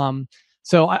now.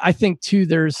 So I think too,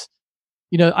 there's,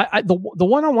 the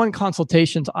one-on-one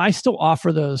consultations, I still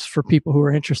offer those for people who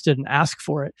are interested and ask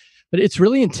for it, but it's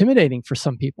really intimidating for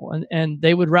some people, and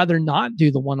they would rather not do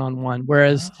the one-on-one.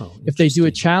 Whereas if they do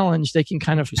a challenge, they can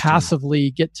kind of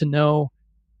passively get to know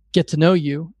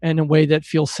you in a way that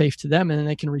feels safe to them, and then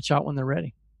they can reach out when they're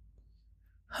ready.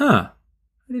 I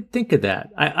didn't think of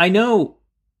that. I know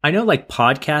like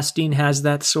podcasting has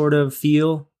that sort of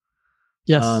feel.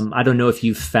 Yes. I don't know if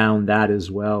you've found that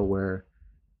as well, where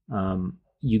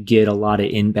you get a lot of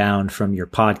inbound from your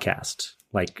podcast.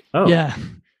 Like,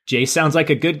 Jay sounds like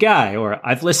a good guy, or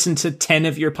I've listened to 10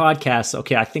 of your podcasts.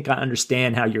 Okay, I think I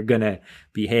understand how you're going to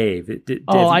behave.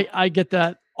 I get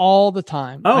that all the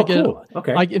time. Oh, cool.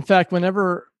 Okay. In fact,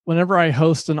 whenever I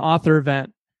host an author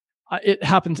event, it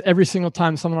happens every single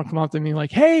time. Someone will come up to me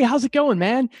like, "Hey, how's it going,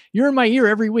 man? You're in my ear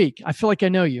every week. I feel like I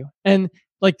know you." And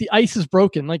like the ice is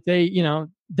broken. Like I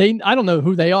don't know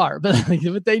who they are, but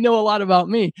they know a lot about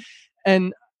me.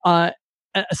 And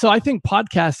so I think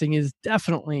podcasting is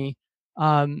definitely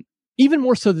even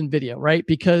more so than video, right?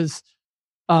 Because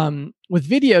with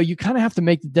video, you kind of have to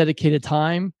make the dedicated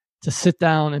time to sit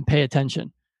down and pay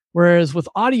attention. Whereas with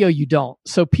audio, you don't.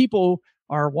 So people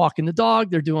are walking the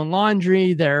dog, they're doing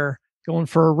laundry, they're going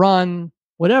for a run,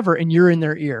 whatever, and you're in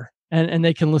their ear, and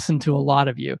they can listen to a lot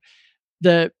of you.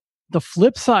 The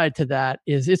flip side to that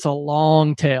is it's a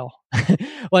long tail.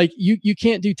 Like you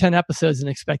can't do 10 episodes and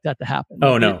expect that to happen.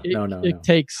 Oh, no. It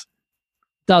takes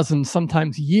dozens,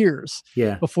 sometimes years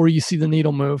before you see the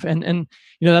needle move. And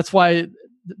that's why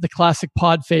the classic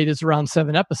pod fade is around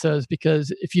 7 episodes,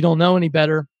 because if you don't know any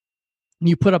better and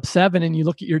you put up 7 and you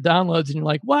look at your downloads and you're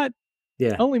like, what?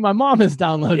 Yeah. Only my mom has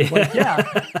downloaded. Like,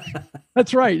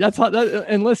 that's right. That's how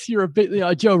unless you're a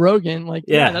bit Joe Rogan,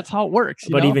 that's how it works.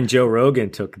 But even Joe Rogan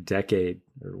took a decade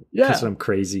or some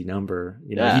crazy number.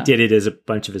 He did it as a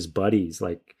bunch of his buddies.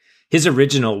 Like his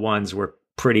original ones were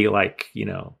pretty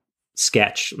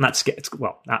sketch, not sketch.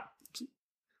 Well, not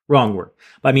wrong word.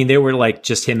 But I mean, they were like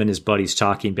just him and his buddies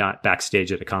talking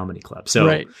backstage at a comedy club. So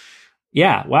right.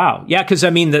 Yeah. Wow. Yeah. Cause I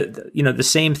mean, the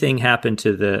same thing happened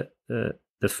to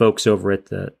the folks over at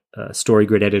the Story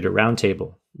Grid Editor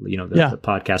Roundtable, the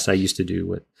podcast I used to do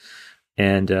with,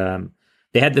 and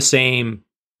they had the same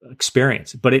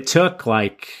experience, but it took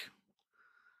like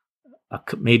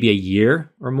maybe a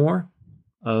year or more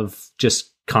of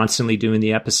just constantly doing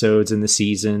the episodes and the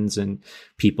seasons, and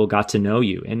people got to know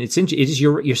you. And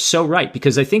you're so right,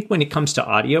 because I think when it comes to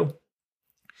audio,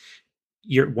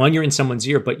 you're in someone's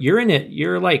ear, but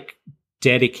you're like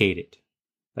dedicated.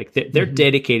 Like they're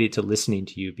dedicated to listening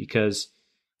to you because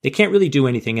they can't really do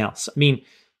anything else. I mean,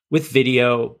 with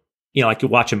video, like you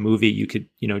watch a movie, you could,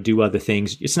 do other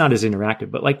things. It's not as interactive,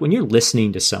 but like when you're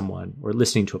listening to someone or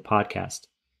listening to a podcast,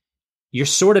 you're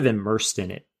sort of immersed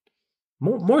in it.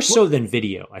 More so than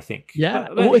video, I think. Yeah.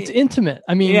 Well, it's intimate.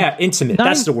 I mean, intimate.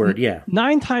 That's the word. Yeah.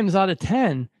 9 times out of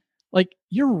 10, like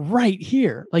you're right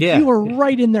here. Like you are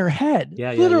right in their head,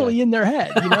 literally in their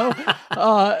head,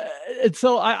 and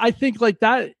so I think like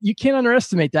that, you can't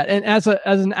underestimate that. And as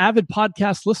an avid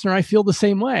podcast listener, I feel the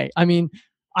same way. I mean,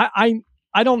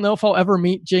 I don't know if I'll ever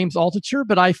meet James Altucher,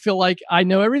 but I feel like I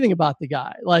know everything about the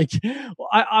guy. Like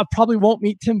I probably won't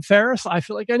meet Tim Ferriss. I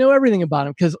feel like I know everything about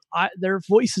him because their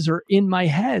voices are in my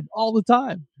head all the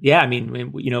time. Yeah. I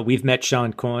mean, we've met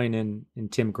Sean Coyne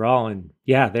and Tim Grahl, and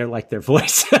they're like their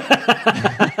voice.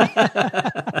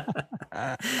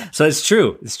 So it's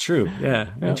true. It's true.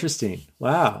 Yeah. Interesting.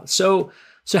 Wow. So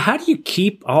how do you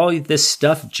keep all this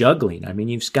stuff juggling? I mean,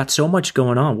 you've got so much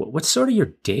going on. What's sort of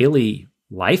your daily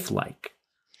life like?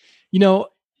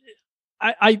 The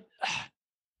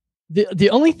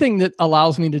only thing that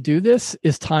allows me to do this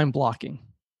is time blocking.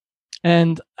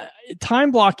 And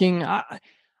time blocking,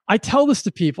 I tell this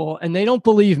to people and they don't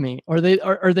believe me, or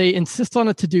they insist on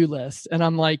a to-do list. And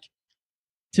I'm like,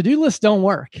 to-do lists don't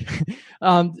work.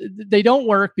 They don't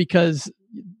work because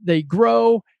they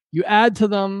grow, you add to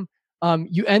them,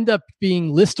 you end up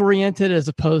being list-oriented as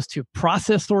opposed to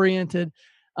process-oriented.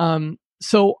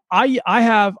 So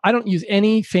I don't use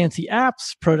any fancy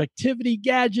apps, productivity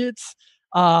gadgets.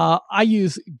 I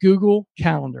use Google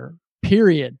Calendar,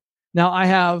 period. Now I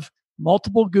have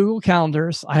multiple Google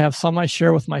Calendars. I have some I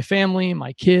share with my family,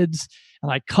 my kids, and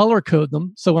I color code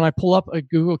them. So when I pull up a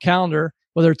Google Calendar,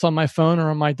 whether it's on my phone or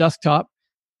on my desktop,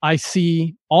 I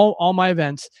see all my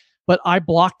events, but I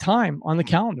block time on the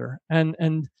calendar.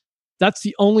 And that's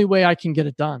the only way I can get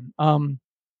it done.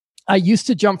 I used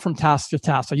to jump from task to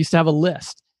task. I used to have a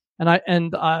list, and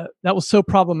that was so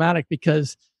problematic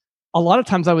because a lot of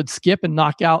times I would skip and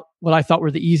knock out what I thought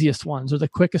were the easiest ones or the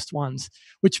quickest ones,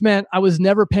 which meant I was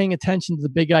never paying attention to the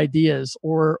big ideas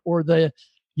or the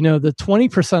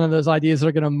 20% of those ideas that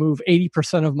are going to move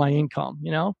 80% of my income.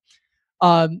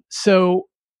 So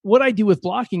what I do with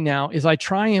blocking now is I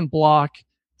try and block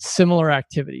similar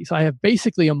activities. I have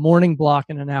basically a morning block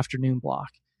and an afternoon block.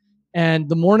 And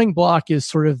the morning block is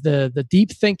sort of the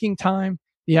deep thinking time.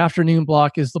 The afternoon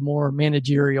block is the more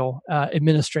managerial,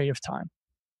 administrative time.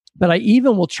 But I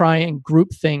even will try and group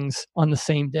things on the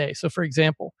same day. So for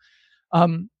example,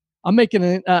 I'm making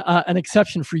an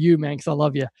exception for you, man, because I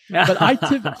love you. But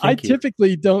I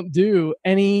typically don't do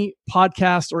any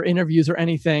podcasts or interviews or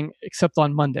anything except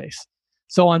on Mondays.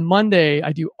 So on Monday,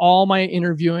 I do all my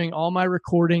interviewing, all my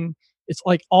recording. It's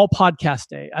like all podcast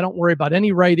day. I don't worry about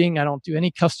any writing. I don't do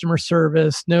any customer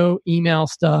service, no email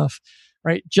stuff,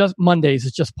 right? Just Mondays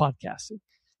is just podcasting.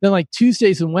 Then like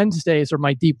Tuesdays and Wednesdays are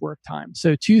my deep work time.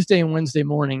 So Tuesday and Wednesday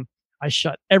morning, I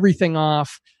shut everything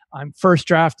off. I'm first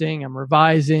drafting, I'm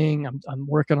revising, I'm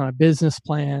working on a business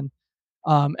plan.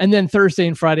 And then Thursday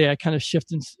and Friday, I kind of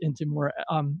shift into more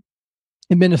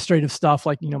administrative stuff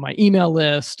like, my email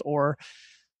list or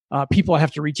people I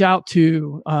have to reach out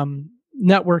to.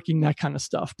 networking, that kind of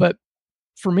stuff. But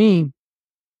for me,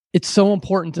 it's so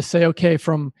important to say, okay,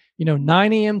 from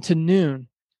 9 a.m. to noon,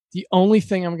 the only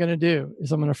thing I'm going to do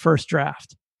is I'm going to first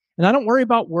draft. And I don't worry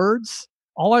about words.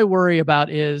 All I worry about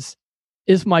is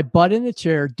my butt in the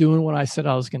chair doing what I said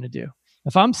I was going to do.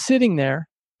 If I'm sitting there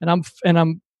and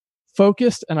I'm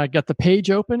focused and I got the page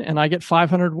open and I get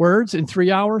 500 words in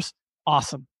 3 hours,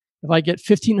 awesome. If I get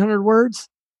 1,500 words,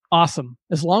 awesome.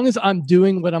 As long as I'm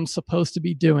doing what I'm supposed to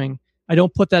be doing, I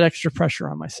don't put that extra pressure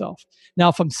on myself. Now,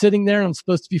 if I'm sitting there and I'm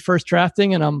supposed to be first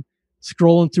drafting and I'm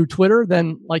scrolling through Twitter,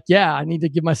 then I need to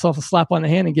give myself a slap on the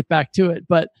hand and get back to it.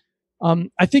 But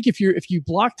I think if you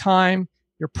block time,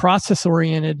 you're process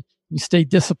oriented, you stay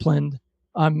disciplined,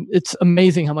 it's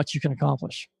amazing how much you can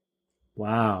accomplish.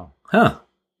 Wow. Huh.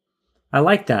 I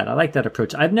like that. I like that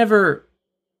approach. I've never,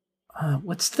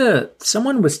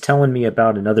 someone was telling me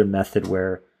about another method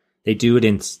where they do it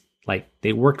in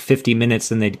they work 50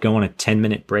 minutes and they'd go on a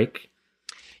 10-minute break.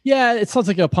 Yeah. It sounds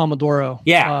like a Pomodoro.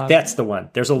 Yeah. That's the one.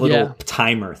 There's a little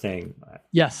timer thing.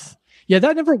 Yes. Yeah.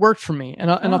 That never worked for me.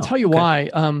 And I'll tell you why.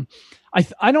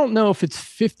 I don't know if it's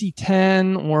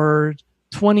 50-10 or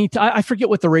 20. I forget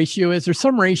what the ratio is. There's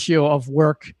some ratio of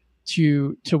work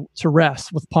to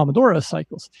rest with Pomodoro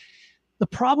cycles. The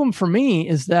problem for me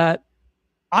is that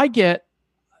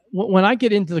when I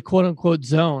get into the quote unquote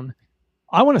zone,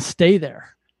 I want to stay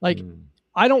there.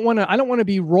 I don't want to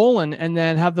be rolling and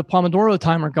then have the Pomodoro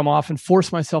timer come off and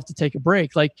force myself to take a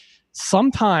break. Like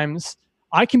sometimes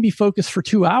I can be focused for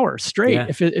 2 hours straight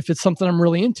if it's something I'm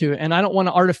really into, and I don't want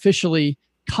to artificially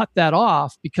cut that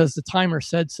off because the timer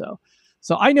said so.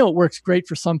 So I know it works great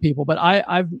for some people, but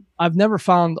I've never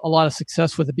found a lot of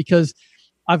success with it because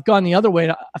I've gone the other way.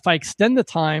 If I extend the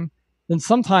time, then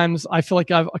sometimes I feel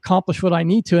like I've accomplished what I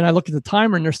need to, and I look at the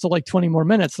timer and there's still like 20 more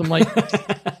minutes. I'm like,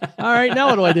 all right, now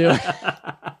what do I do?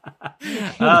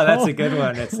 Oh, that's a good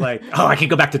one. It's like, I can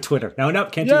go back to Twitter. No,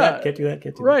 can't do that. Can't do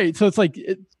that. Right. So it's like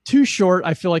too short.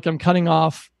 I feel like I'm cutting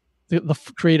off the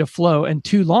creative flow, and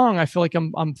too long. I feel like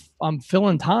I'm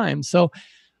filling time. So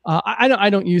I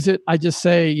don't use it. I just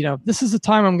say, this is the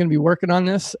time I'm going to be working on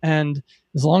this, and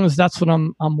as long as that's what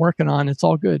I'm working on, it's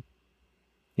all good.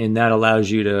 And that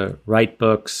allows you to write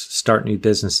books, start new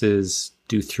businesses,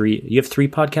 do 3. You have 3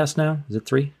 podcasts now? Is it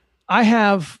 3?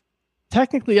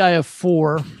 Technically I have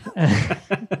 4.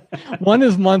 One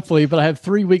is monthly, but I have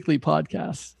 3 weekly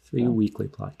podcasts. 3 weekly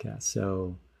podcasts.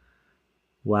 So,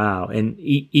 wow. And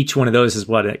each one of those is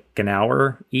what, like an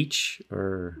hour each,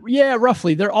 or? Yeah,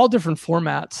 roughly. They're all different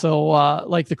formats. So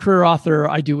like the Career Author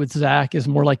I do with Zach is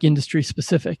more like industry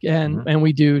specific, and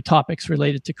we do topics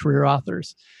related to career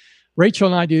authors. Rachel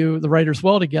and I do the Writers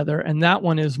Well together, and that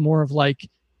one is more of like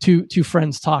two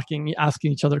friends talking,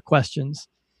 asking each other questions.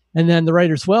 And then the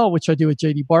Writers Well, which I do with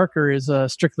JD Barker, is a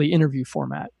strictly interview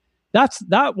format.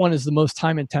 That one is the most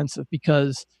time intensive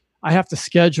because I have to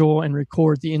schedule and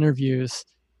record the interviews.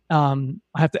 I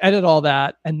have to edit all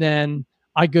that, and then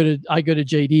I go to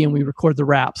JD and we record the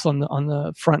wraps on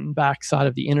the front and back side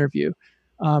of the interview.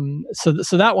 So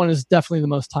that one is definitely the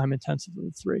most time intensive of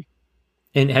the 3.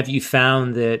 And have you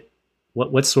found that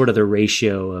what's sort of the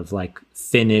ratio of like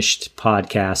finished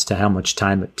podcast to how much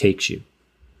time it takes you?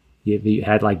 Have you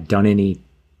had done any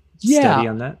study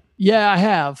on that? Yeah, I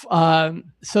have.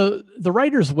 So the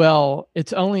Writers Well,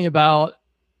 it's only about,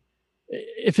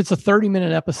 if it's a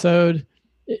 30-minute episode,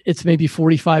 it's maybe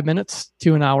 45 minutes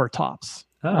to an hour tops.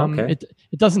 Oh, okay.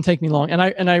 It doesn't take me long.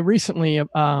 And I recently,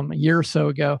 a year or so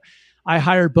ago, I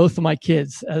hired both of my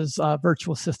kids as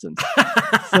virtual assistants.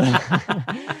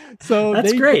 So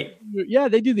that's great.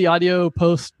 They do the audio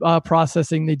post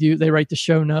processing. They write the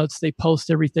show notes. They post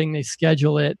everything. They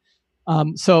schedule it.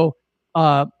 So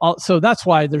that's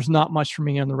why there's not much for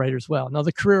me on the Writers Well. Now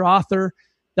the Career Author,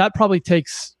 that probably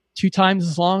takes 2 times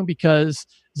as long because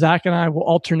Zach and I will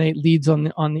alternate leads on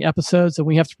the episodes, and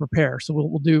we have to prepare. So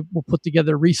we'll put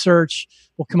together research.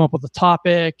 We'll come up with a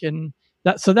topic, and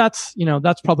that's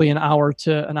probably an hour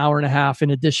to an hour and a half in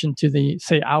addition to the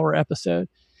hour episode.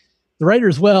 The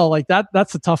Writers Well,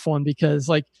 that's a tough one because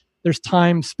there's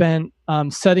time spent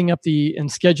setting up and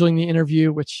scheduling the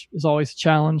interview, which is always a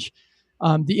challenge.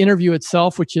 The interview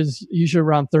itself, which is usually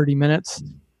around 30 minutes.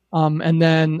 And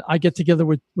then I get together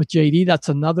with JD. That's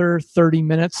another 30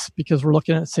 minutes because we're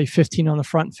looking at, say, 15 on the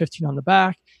front and 15 on the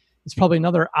back. It's probably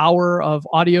another hour of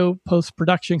audio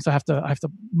post-production because I have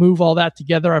to move all that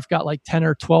together. I've got 10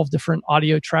 or 12 different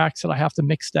audio tracks that I have to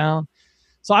mix down.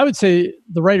 So I would say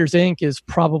the Writers Inc. is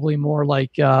probably more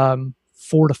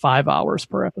 4 to 5 hours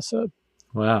per episode.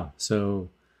 Wow. So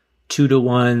 2 to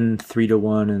 1, 3 to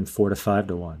 1, and 4 to 5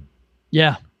 to 1.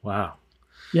 Yeah. Wow.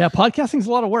 Yeah, podcasting's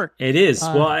a lot of work. It is.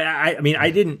 Well, I mean,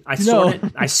 I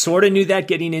sort of knew that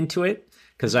getting into it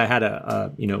because I had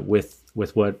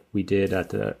with what we did at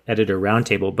the editor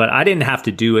roundtable, but I didn't have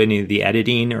to do any of the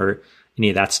editing or any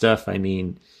of that stuff. I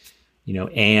mean,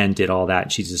 Anne did all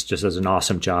that. She just does an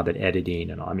awesome job at editing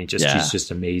and all. I mean, she's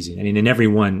just amazing. I mean, and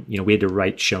everyone, we had to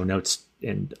write show notes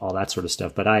and all that sort of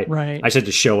stuff, but I just had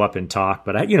to show up and talk,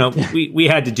 but we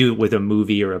had to do it with a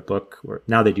movie or a book, or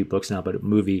now they do books now, but a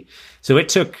movie. So it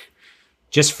took,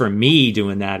 just for me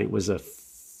doing that, it was a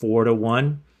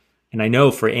 4-1. And I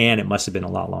know for Anne, it must have been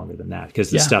a lot longer than that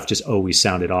because the stuff just always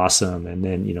sounded awesome. And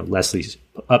then, Leslie's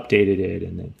updated it.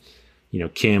 And then,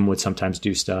 Kim would sometimes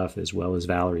do stuff as well as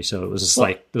Valerie. So it was just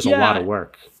there's a lot of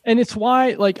work. And it's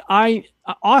why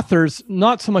authors,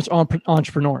 not so much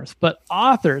entrepreneurs, but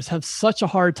authors have such a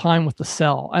hard time with the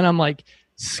sell. And I'm like,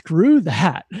 screw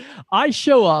that. I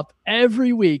show up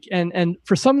every week. And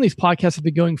for some of these podcasts have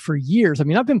been going for years. I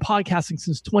mean, I've been podcasting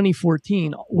since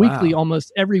 2014, weekly,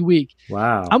 almost every week.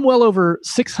 Wow. I'm well over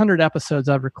 600 episodes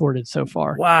I've recorded so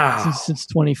far. Wow. Since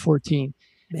 2014.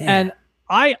 Man. And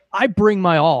I bring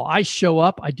my all. I show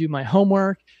up, I do my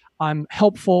homework, I'm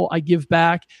helpful, I give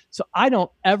back. So I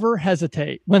don't ever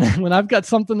hesitate. When I've got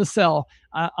something to sell,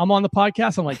 I'm on the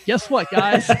podcast, I'm like, guess what,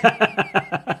 guys?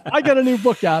 I got a new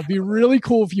book out. It'd be really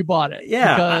cool if you bought it.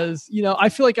 Yeah. Because, I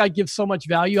feel like I give so much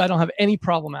value, I don't have any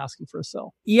problem asking for a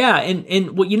sell. Yeah.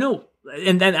 And well,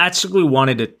 and then actually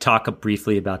wanted to talk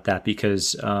briefly about that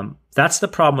because that's the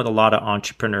problem with a lot of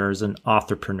entrepreneurs and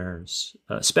authorpreneurs,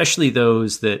 especially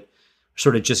those that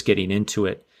sort of just getting into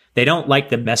it. They don't like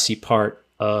the messy part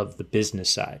of the business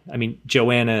side. I mean,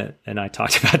 Joanna and I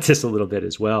talked about this a little bit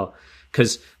as well,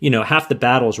 because, half the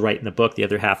battle is writing the book. The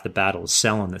other half the battle is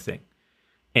selling the thing.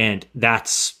 And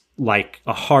that's like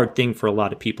a hard thing for a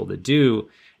lot of people to do.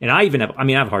 And I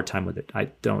have a hard time with it.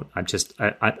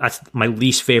 That's my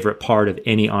least favorite part of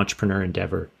any entrepreneur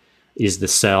endeavor is the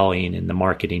selling and the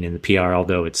marketing and the PR,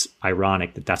 although it's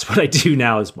ironic that that's what I do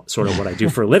now is sort of what I do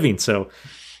for a living. So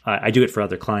I do it for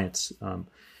other clients.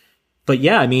 But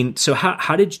yeah, I mean, so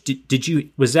how did you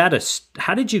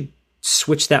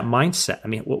switch that mindset? I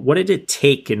mean, what did it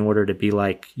take in order to be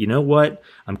like, you know what,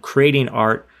 I'm creating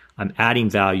art, I'm adding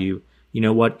value. You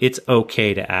know what, it's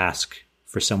okay to ask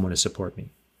for someone to support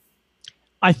me.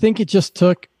 I think it just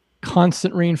took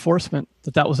constant reinforcement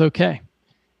that was okay.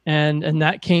 And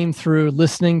that came through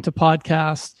listening to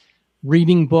podcasts,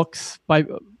 reading books by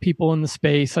people in the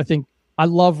space. I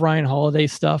love Ryan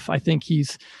Holiday's stuff. I think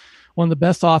he's one of the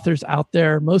best authors out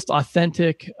there, most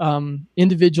authentic,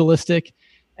 individualistic,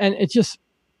 and it's just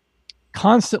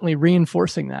constantly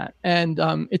reinforcing that. And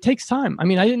it takes time. I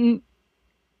mean, I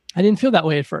didn't feel that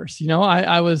way at first.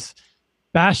 I was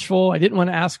bashful. I didn't want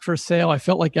to ask for a sale. I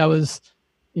felt like I was,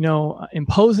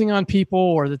 imposing on people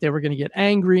or that they were going to get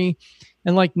angry.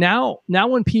 And like now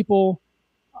when people,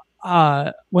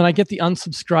 when I get the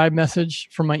unsubscribe message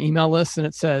from my email list and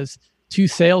it says too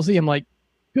salesy, I'm like,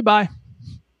 goodbye.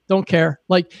 Don't care.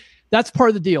 Like that's part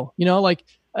of the deal.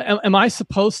 Am I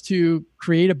supposed to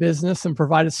create a business and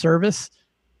provide a service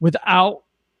without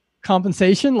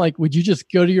compensation? Like, would you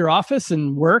just go to your office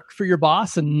and work for your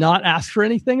boss and not ask for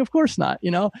anything? Of course not.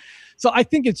 So I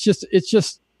think it's just,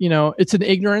 it's an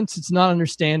ignorance. It's not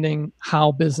understanding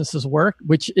how businesses work,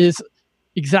 which is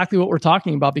exactly what we're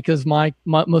talking about because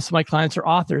most of my clients are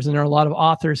authors, and there are a lot of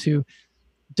authors who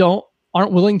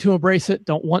aren't willing to embrace it,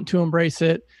 don't want to embrace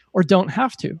it, or don't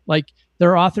have to. Like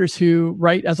there are authors who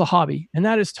write as a hobby, and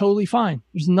that is totally fine.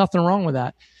 There's nothing wrong with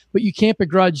that. But you can't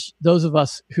begrudge those of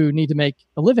us who need to make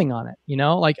a living on it.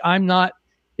 Like I'm not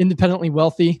independently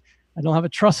wealthy. I don't have a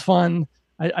trust fund.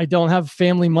 I don't have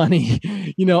family money.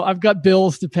 I've got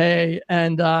bills to pay,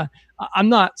 and I'm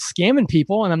not scamming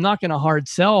people, and I'm not going to hard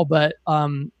sell. But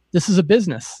this is a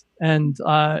business, and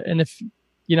if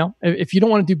you don't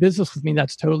want to do business with me,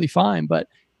 that's totally fine. But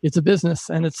it's a business,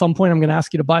 and at some point, I'm going to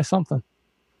ask you to buy something.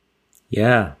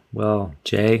 Yeah, well,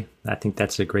 Jay, I think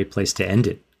that's a great place to end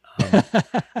it.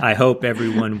 I hope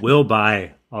everyone will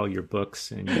buy all your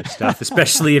books and your stuff,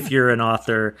 especially if you're an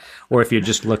author or if you're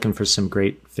just looking for some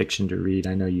great fiction to read.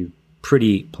 I know you're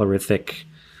pretty prolific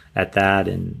at that.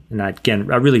 And I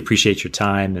really appreciate your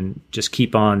time and just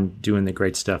keep on doing the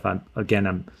great stuff.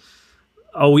 Anytime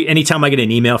I get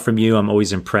an email from you, I'm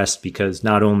always impressed because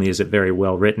not only is it very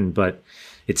well written, but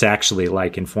it's actually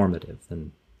like informative.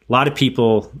 And a lot of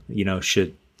people,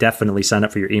 should definitely sign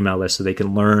up for your email list so they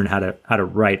can learn how to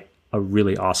write a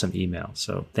really awesome email.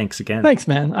 So thanks again. Thanks,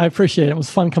 man. I appreciate it. It was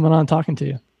fun coming on and talking to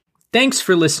you. Thanks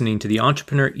for listening to the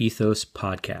Entrepreneur Ethos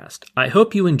podcast. I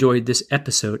hope you enjoyed this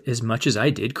episode as much as I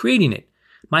did creating it.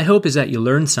 My hope is that you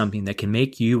learned something that can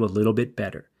make you a little bit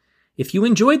better. If you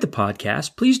enjoyed the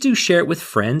podcast, please do share it with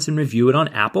friends and review it on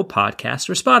Apple Podcasts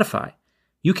or Spotify.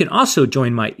 You can also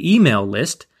join my email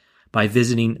list by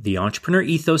visiting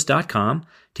theentrepreneurethos.com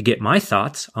to get my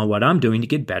thoughts on what I'm doing to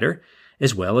get better,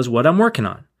 as well as what I'm working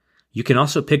on. You can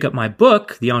also pick up my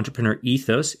book, The Entrepreneur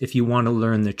Ethos, if you want to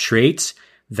learn the traits,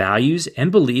 values,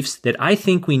 and beliefs that I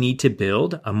think we need to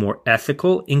build a more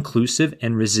ethical, inclusive,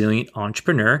 and resilient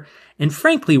entrepreneur and,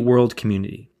 frankly, world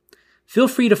community. Feel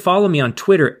free to follow me on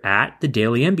Twitter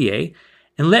 @TheDailyMBA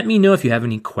and let me know if you have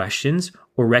any questions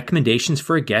or recommendations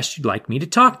for a guest you'd like me to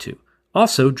talk to.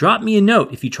 Also, drop me a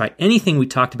note if you try anything we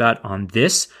talked about on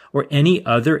this or any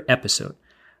other episode.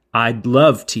 I'd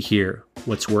love to hear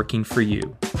what's working for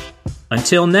you.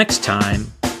 Until next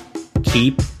time,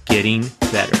 keep getting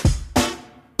better.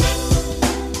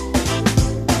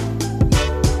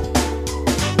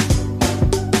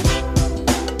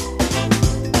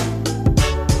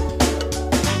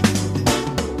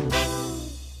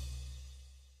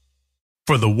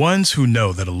 For the ones who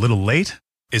know that a little late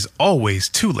is always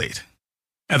too late,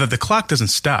 and that the clock doesn't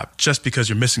stop just because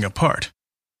you're missing a part,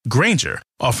 Grainger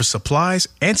offers supplies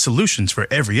and solutions for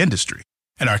every industry.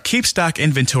 And our Keep Stock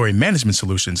inventory management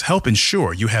solutions help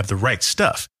ensure you have the right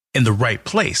stuff in the right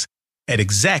place at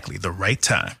exactly the right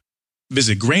time.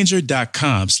 Visit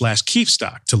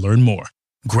Grainger.com/keepstock to learn more.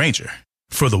 Grainger,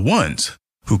 for the ones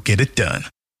who get it done.